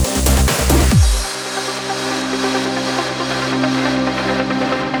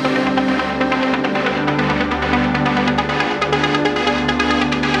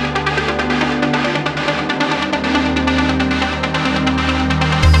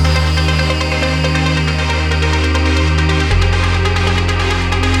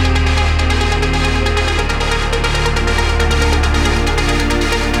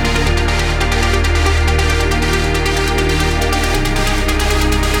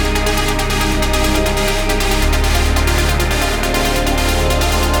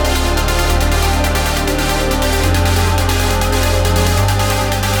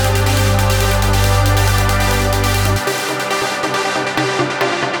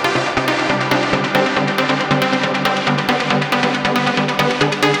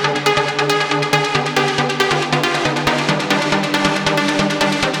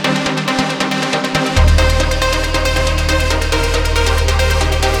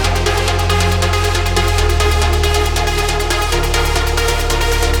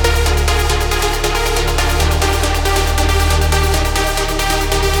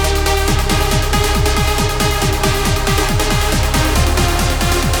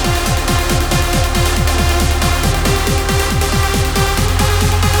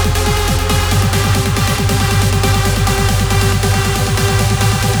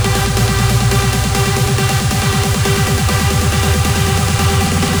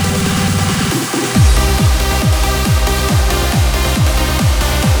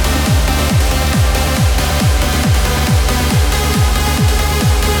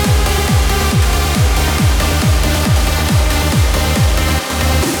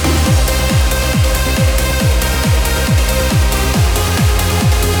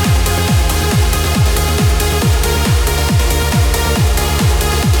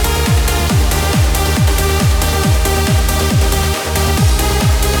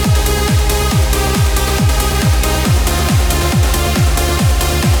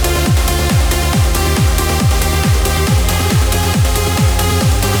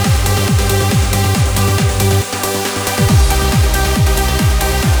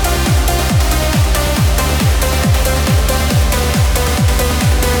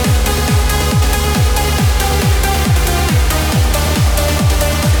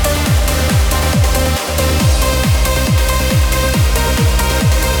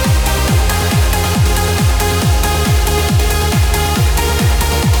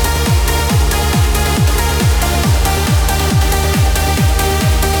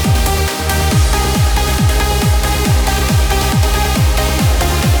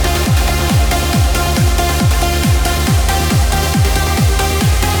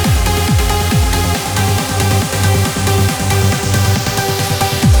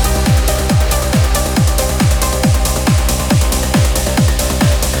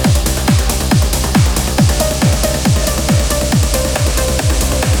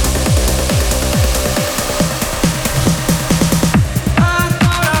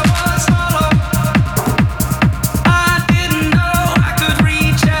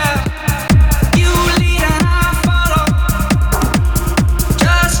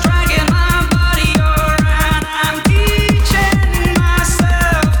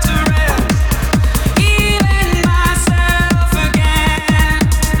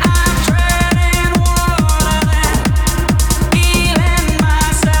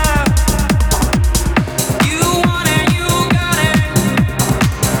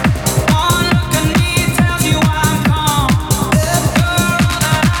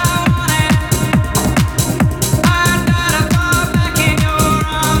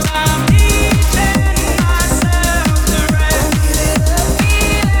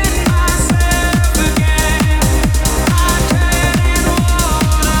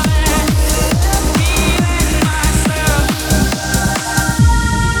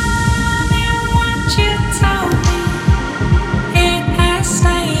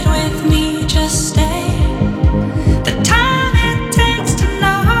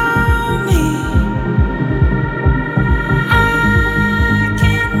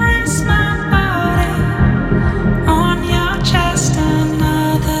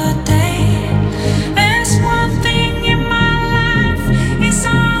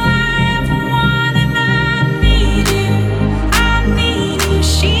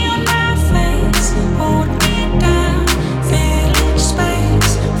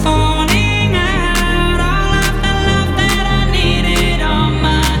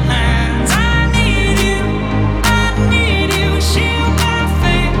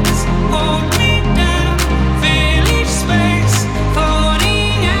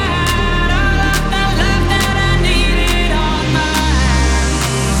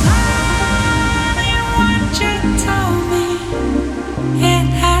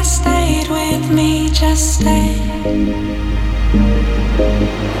 Stayed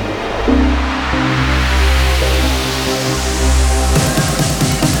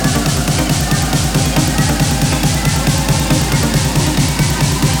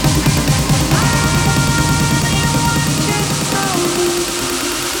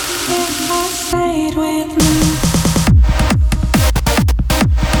with me.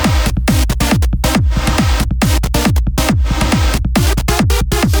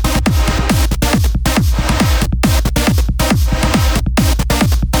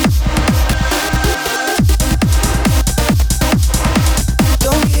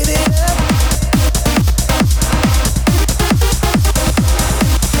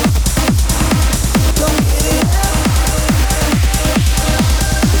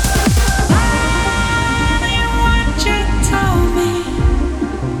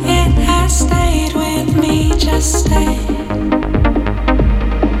 Stayed with me, just stay.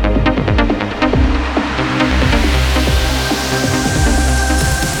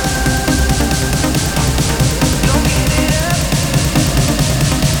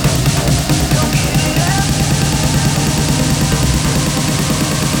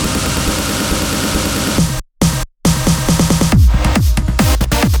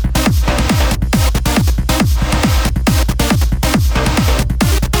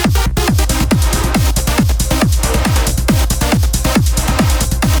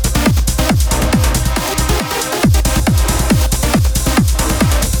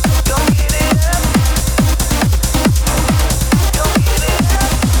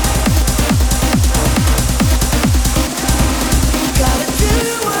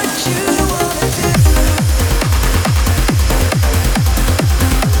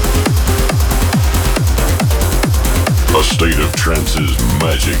 A State of Trance's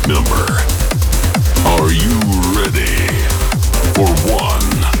magic number. Are you ready for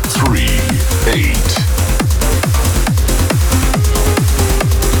 138?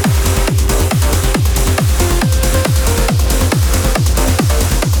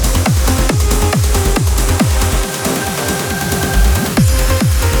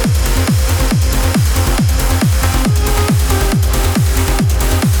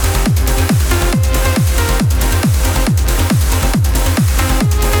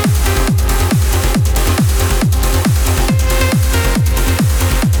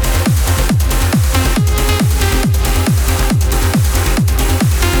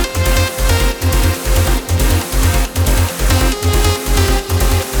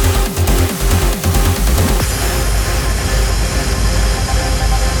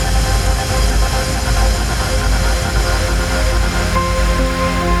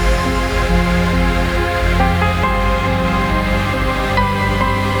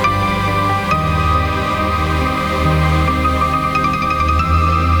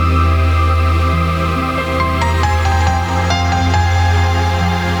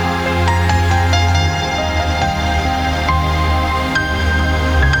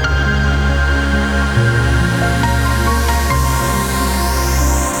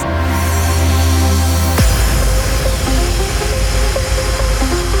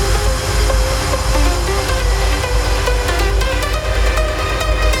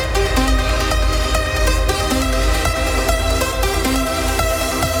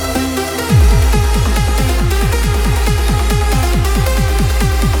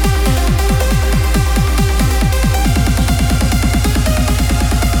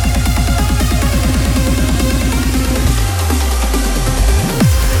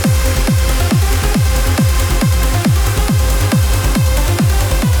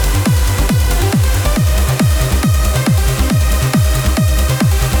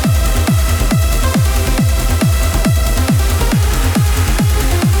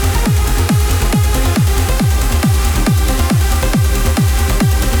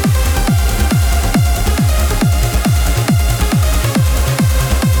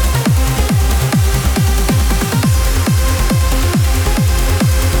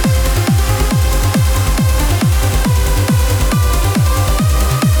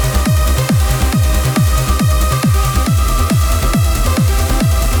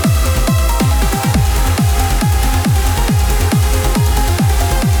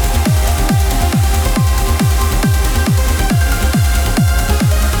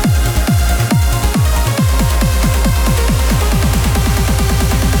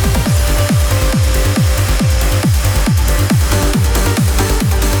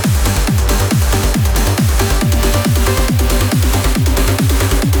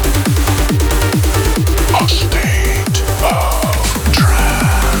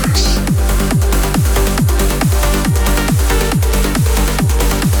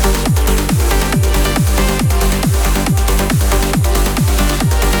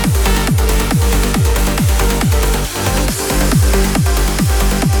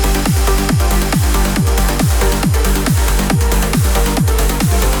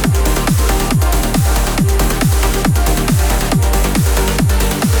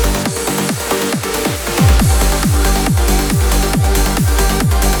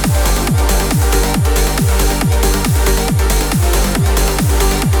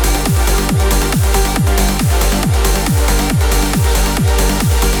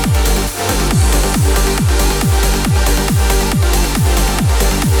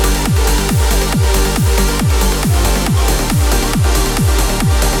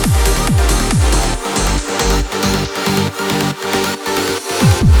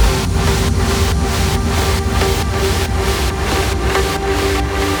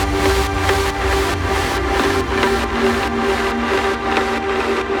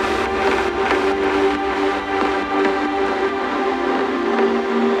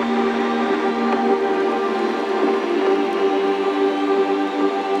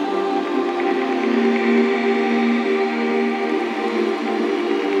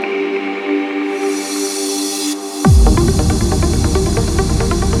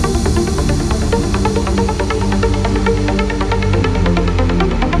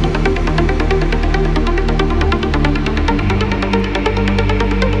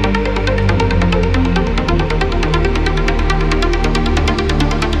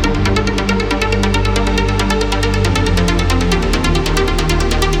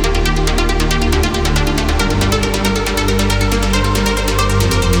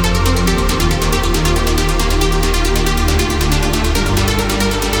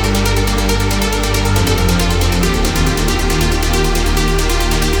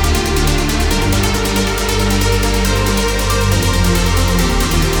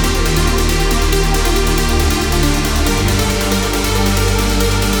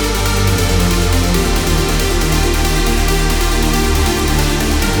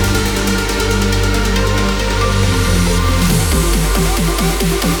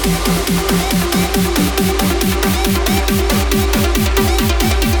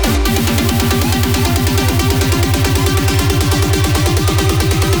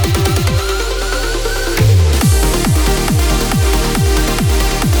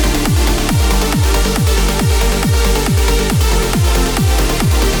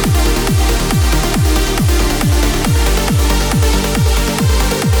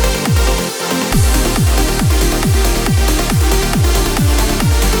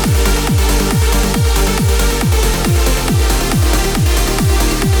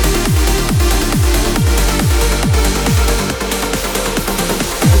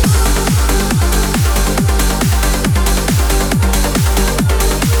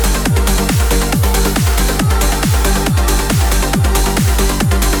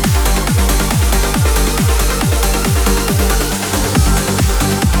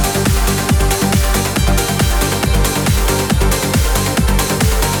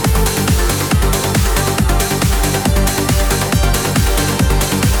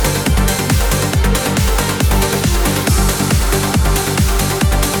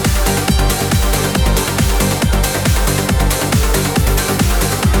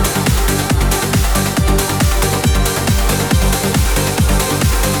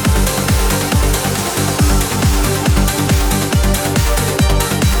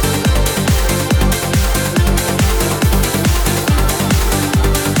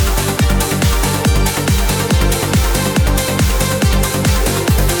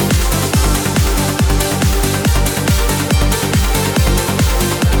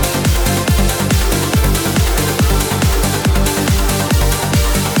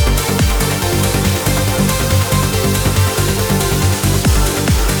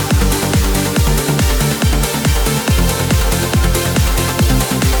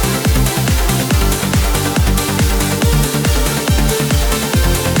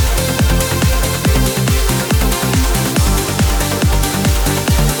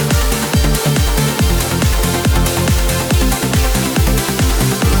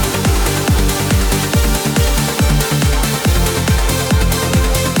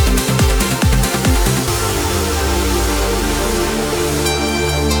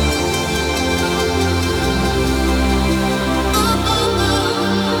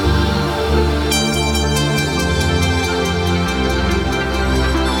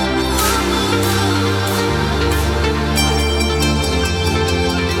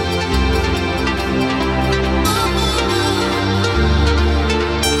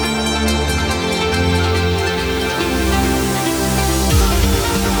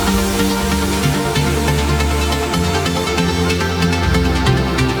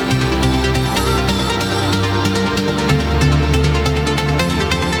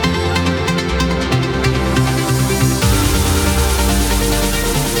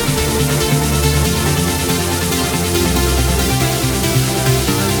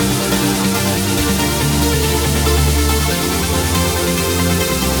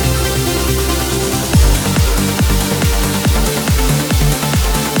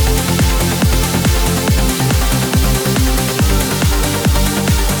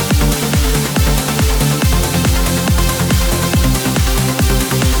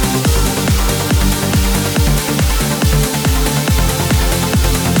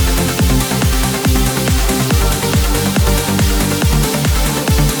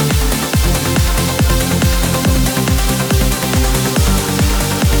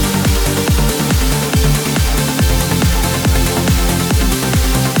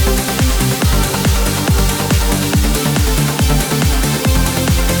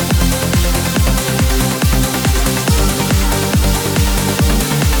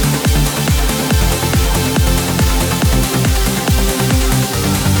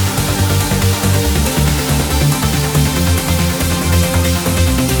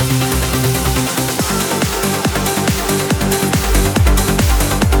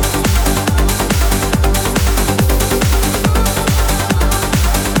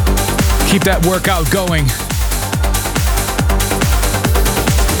 Keep that workout going.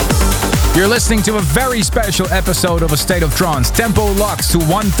 You're listening to a very special episode of A State of Trance. Tempo locks to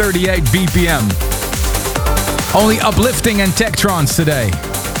 138 BPM. Only uplifting and tech trance today.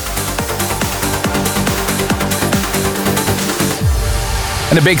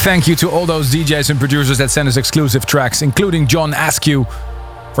 And a big thank you to all those DJs and producers that send us exclusive tracks, including John Askew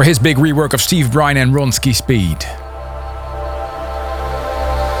for his big rework of Steve Bryan and Ronski Speed.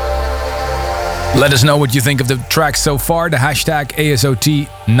 Let us know what you think of the track so far, the hashtag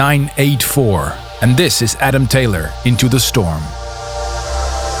ASOT984. And this is Adam Taylor, Into the Storm.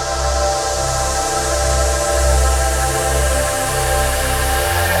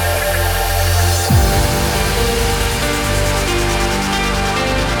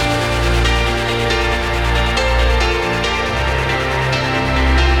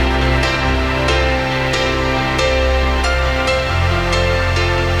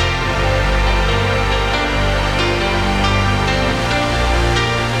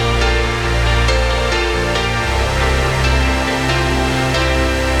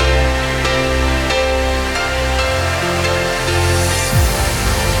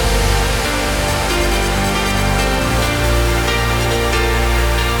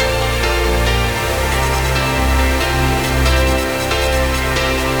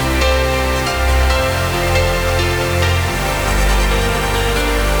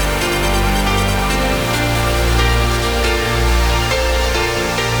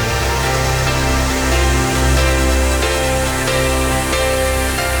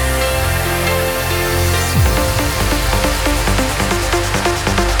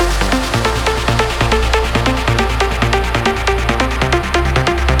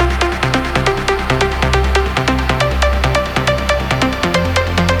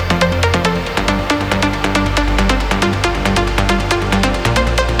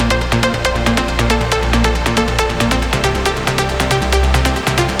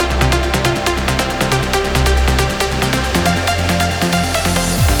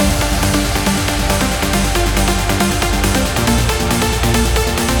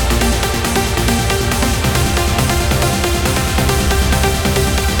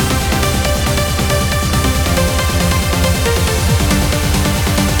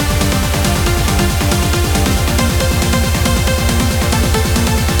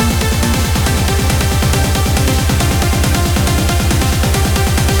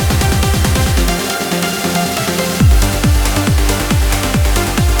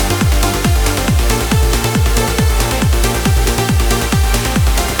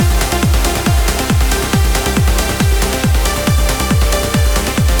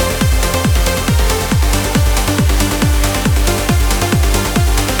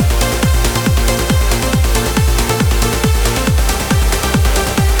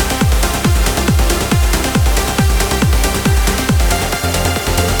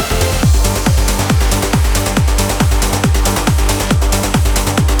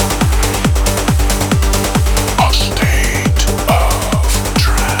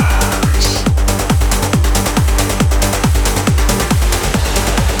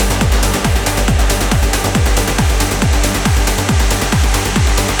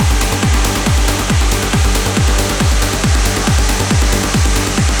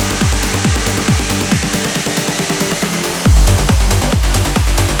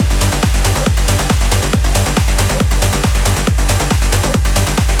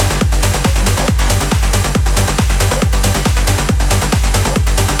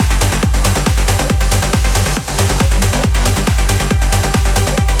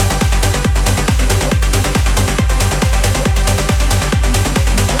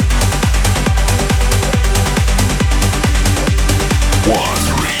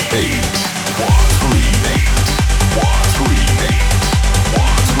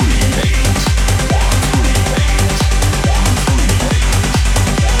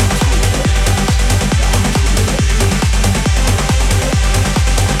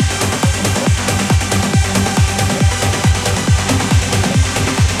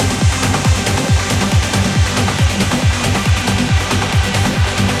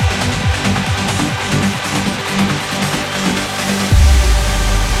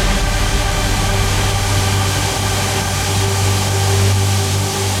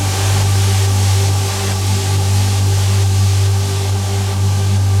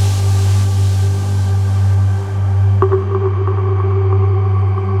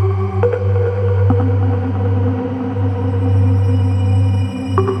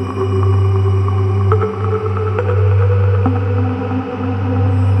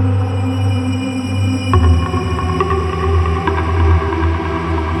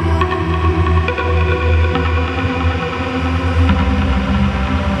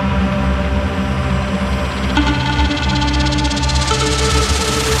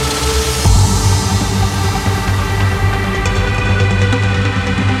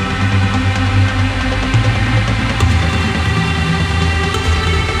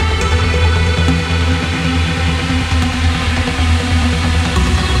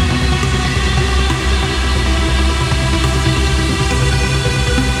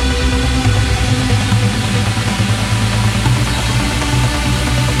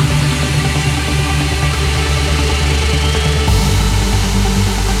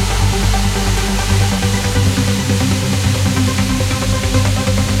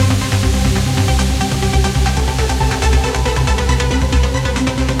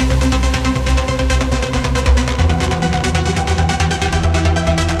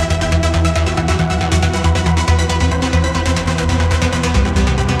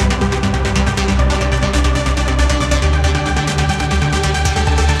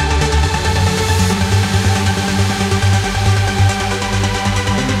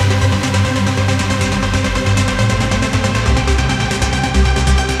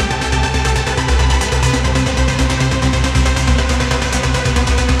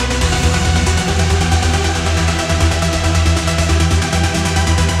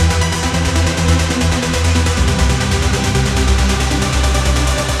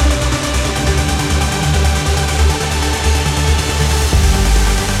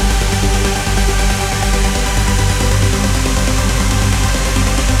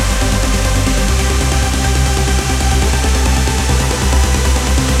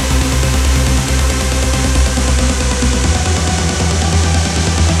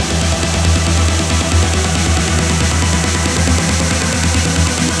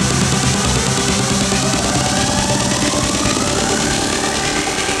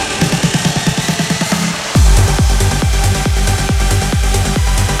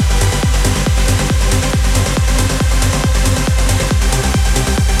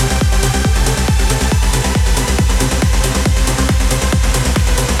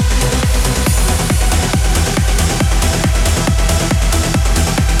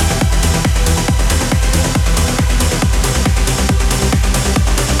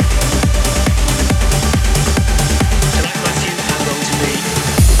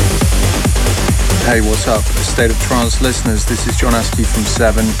 Hey, what's up, State of Trance listeners? This is John Askew from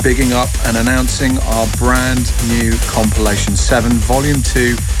Seven, bigging up and announcing our brand new compilation, Seven Volume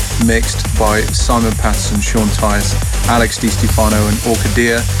 2, mixed by Simon Patterson, Sean Tyas, Alex Di Stefano and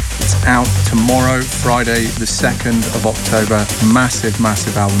Orchidea. It's out tomorrow, Friday the 2nd of October. Massive,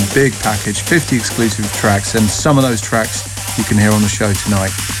 massive album, big package, 50 exclusive tracks, and some of those tracks you can hear on the show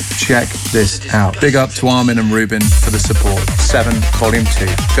tonight. Check this out. Big up to Armin and Ruben for the support. 7 Volume 2.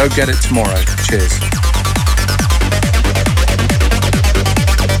 Go get it tomorrow. Cheers.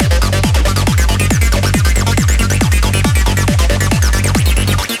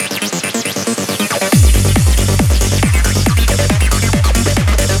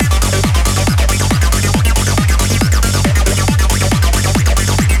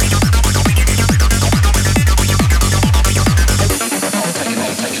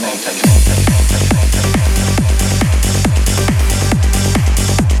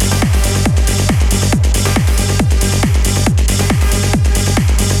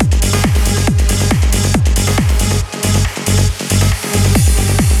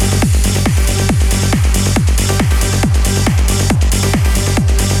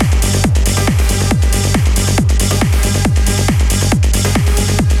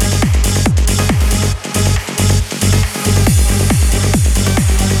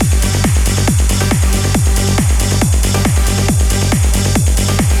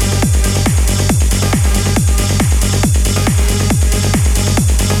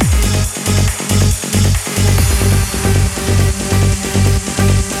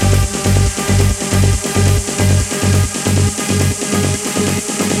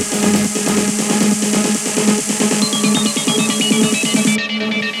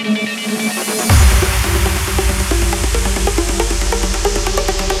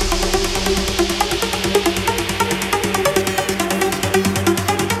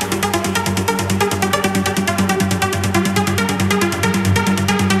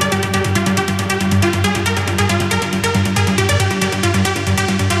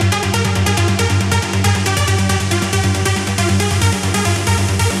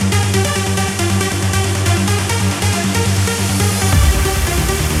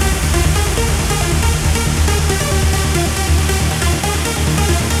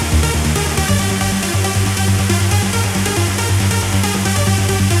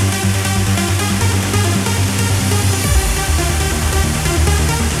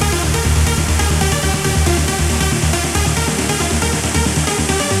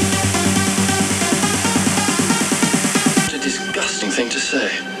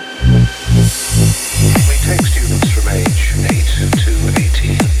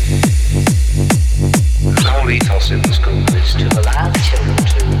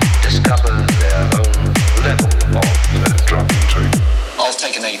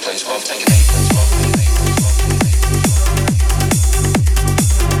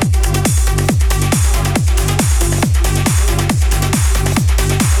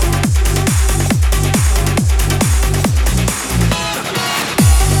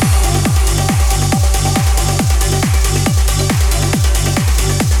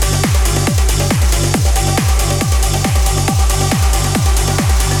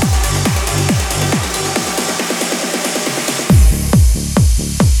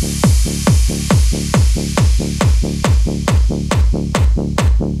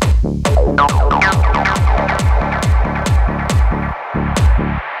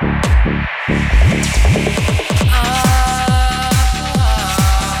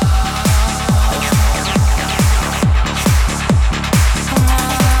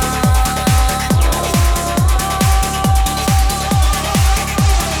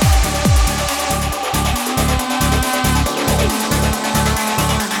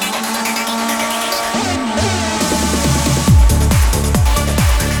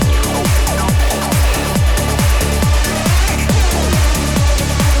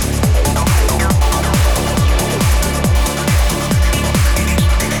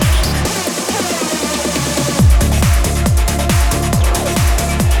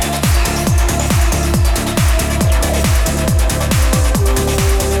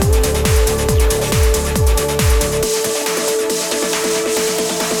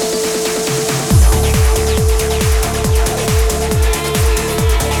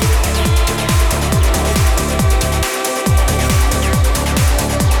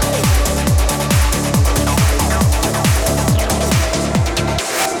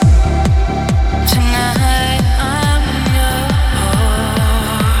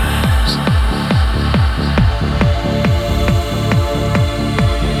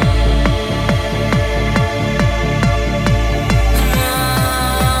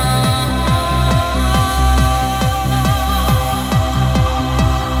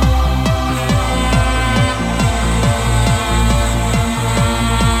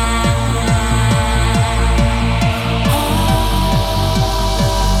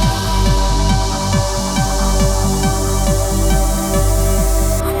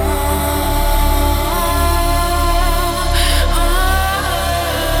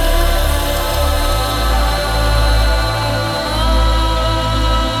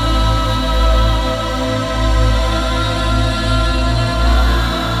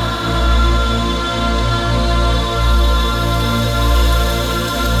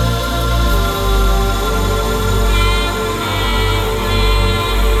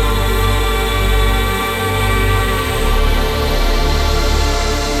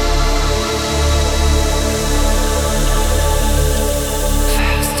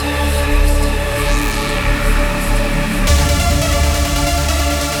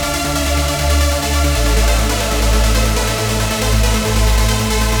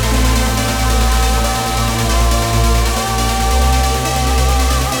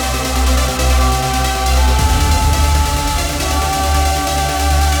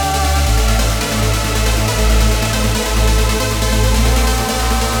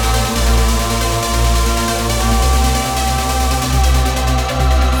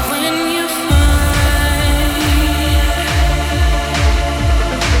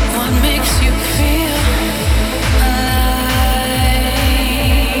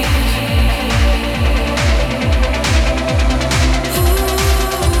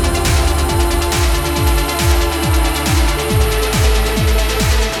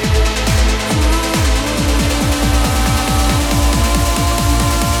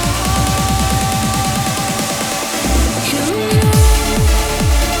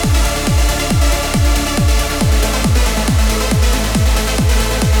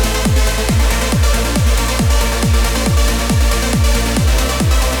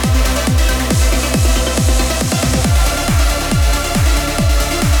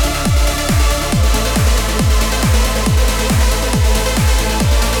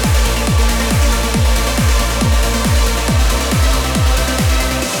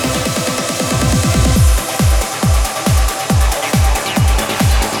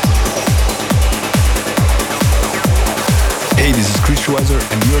 Schweizer,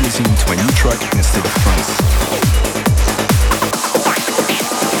 and you're listening to my new track in a state of trance.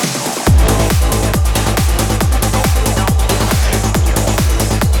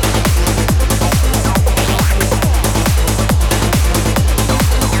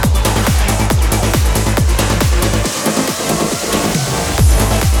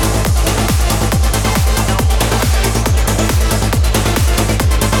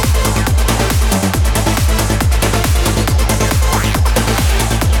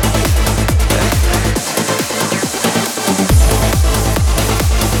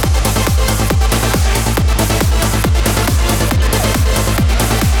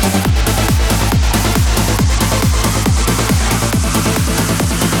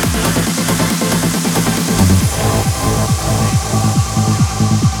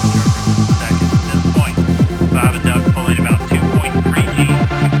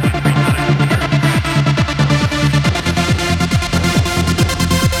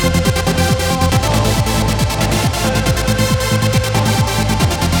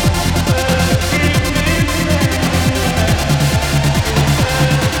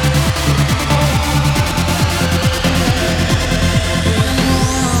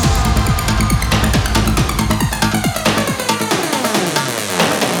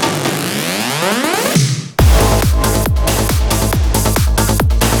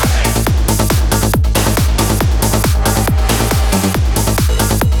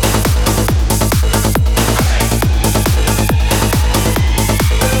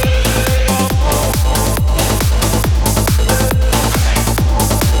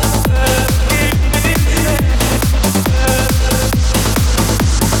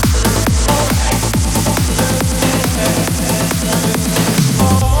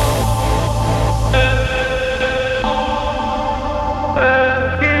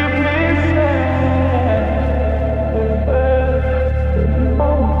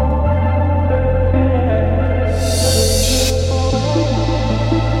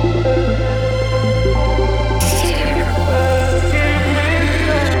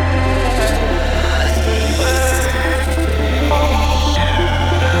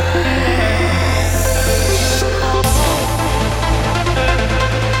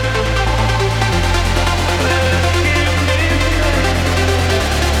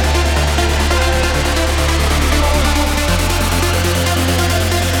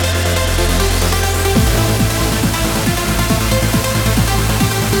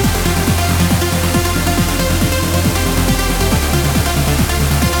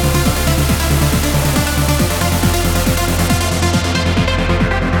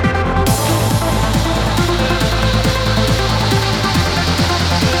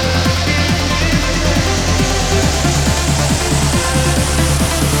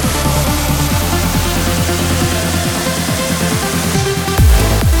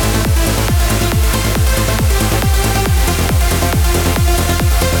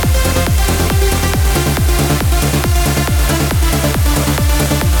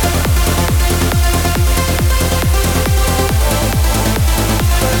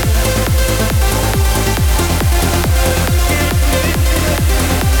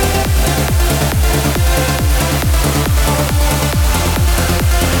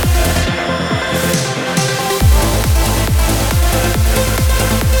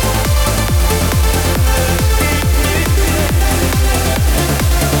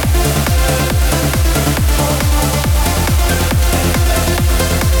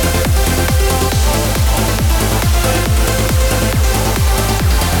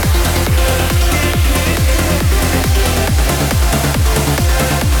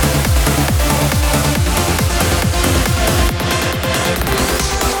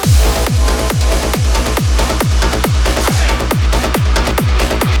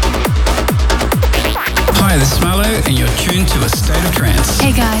 and you're tuned to A State of Trance.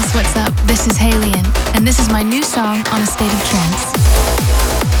 Hey guys, what's up? This is Halion, and this is my new song on A State of Trance.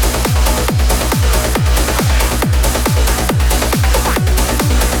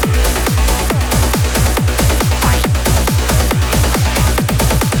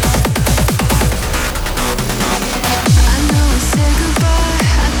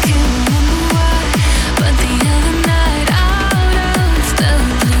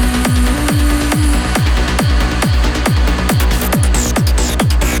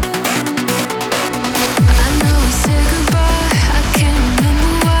 I know we said goodbye, I can't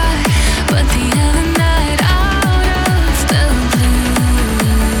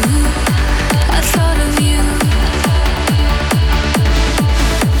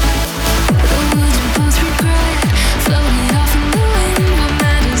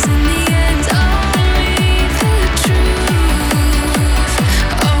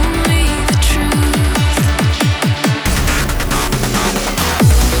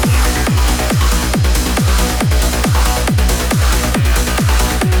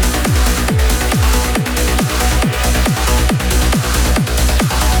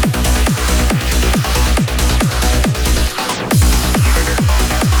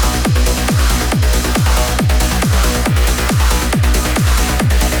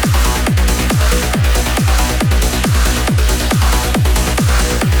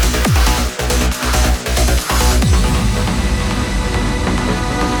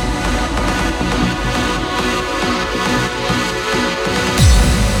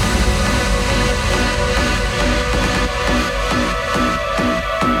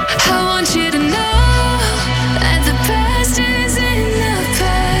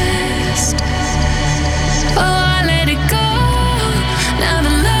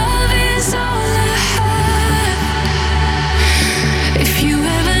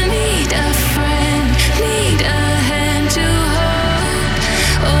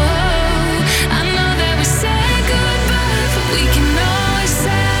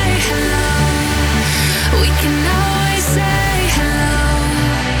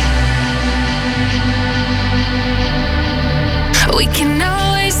We can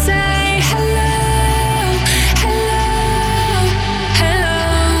always say hello, hello,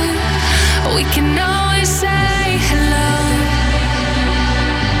 hello. We can always say hello.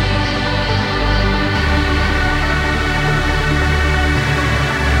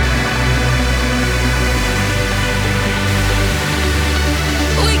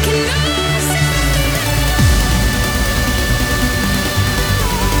 We can always say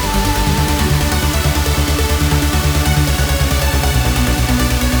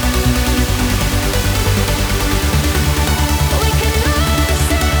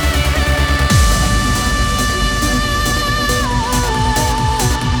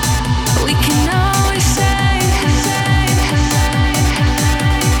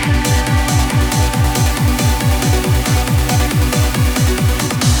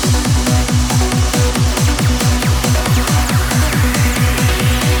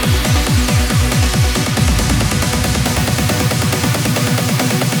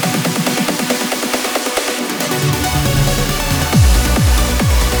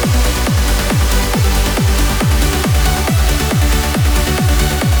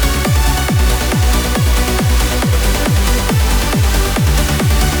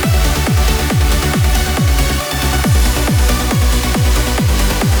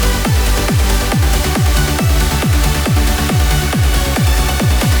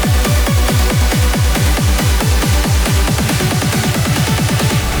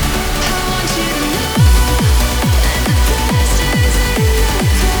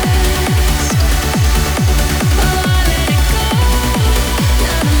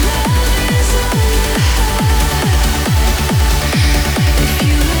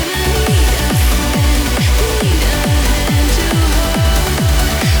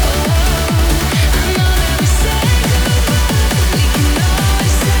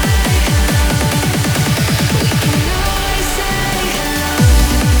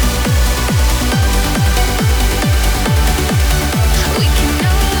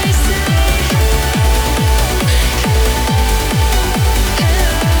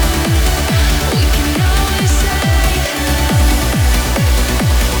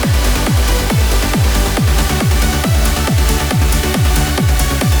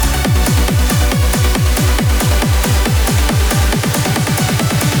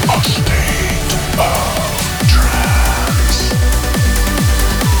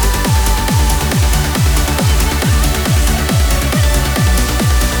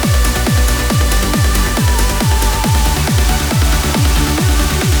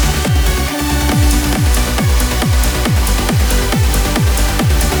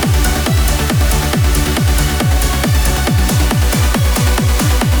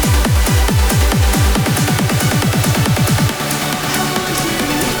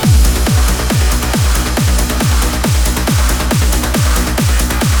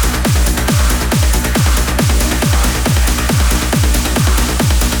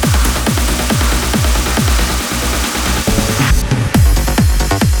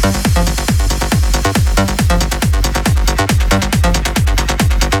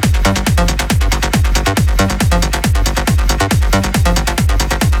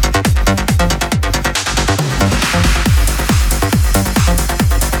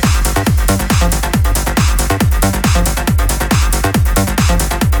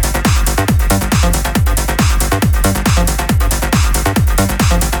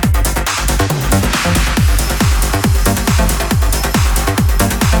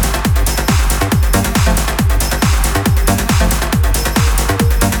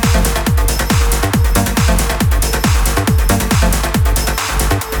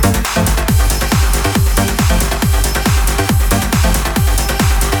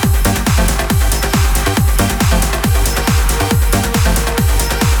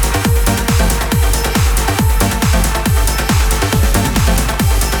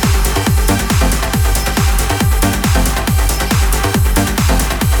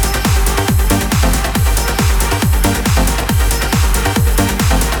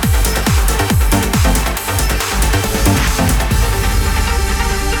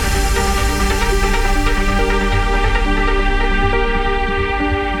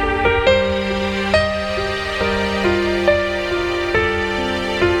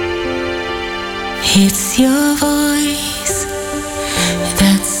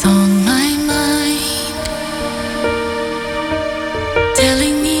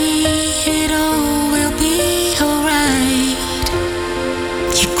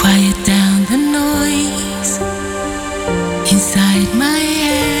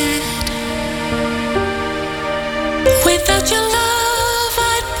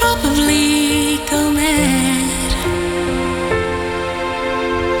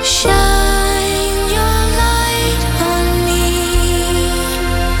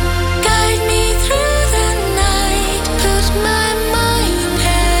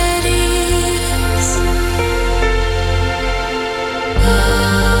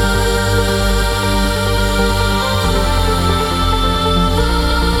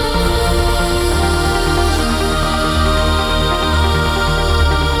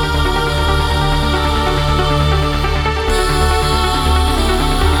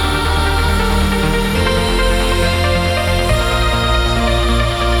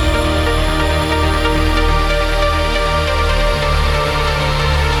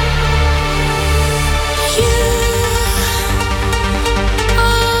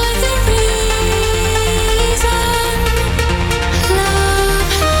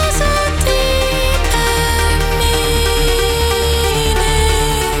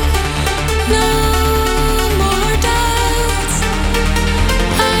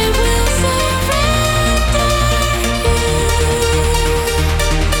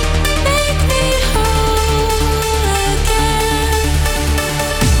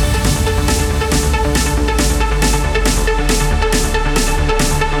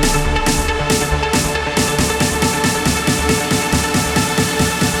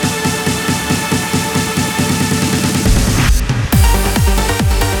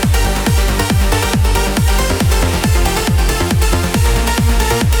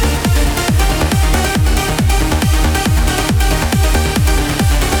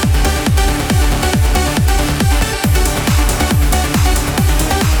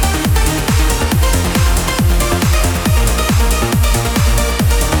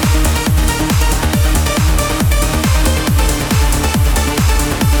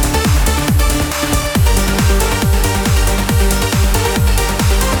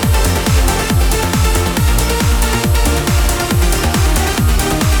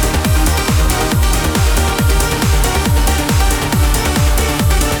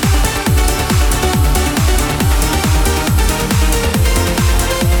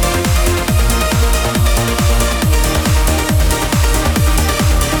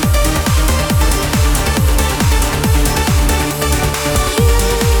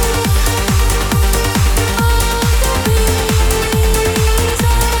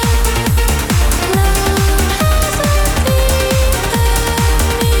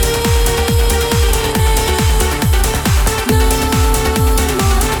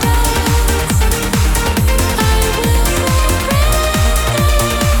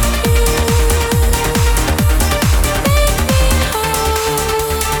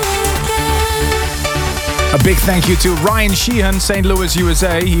big thank you to Ryan Sheehan, St. Louis,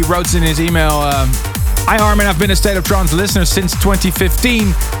 USA. He wrote in his email, Hi Armin, I've been a State of Trance listener since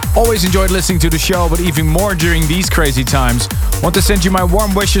 2015. Always enjoyed listening to the show, but even more during these crazy times. Want to send you my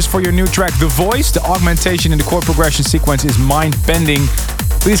warm wishes for your new track, The Voice. The augmentation in the chord progression sequence is mind-bending.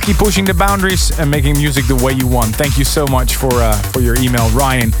 Please keep pushing the boundaries and making music the way you want. Thank you so much for your email,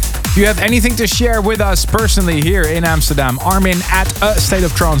 Ryan. If you have anything to share with us personally here in Amsterdam,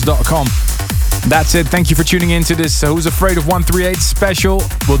 armin@astateoftrance.com. That's it. Thank you for tuning in to this Who's Afraid of 138 special.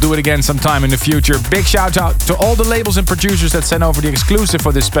 We'll do it again sometime in the future. Big shout out to all the labels and producers that sent over the exclusive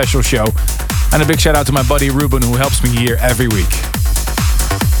for this special show. And a big shout out to my buddy Ruben, who helps me here every week.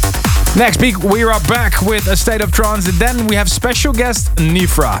 Next week, we are back with A State of Trance, and then we have special guest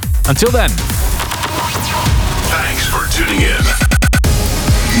Nifra. Until then. Thanks for tuning in.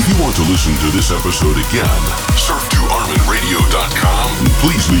 If you want to listen to this episode again, surf to ArminRadio.com and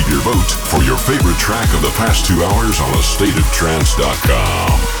please leave your vote for your favorite track of the past 2 hours on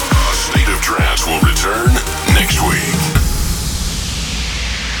AstateOfTrance.com. A State of Trance will return next week.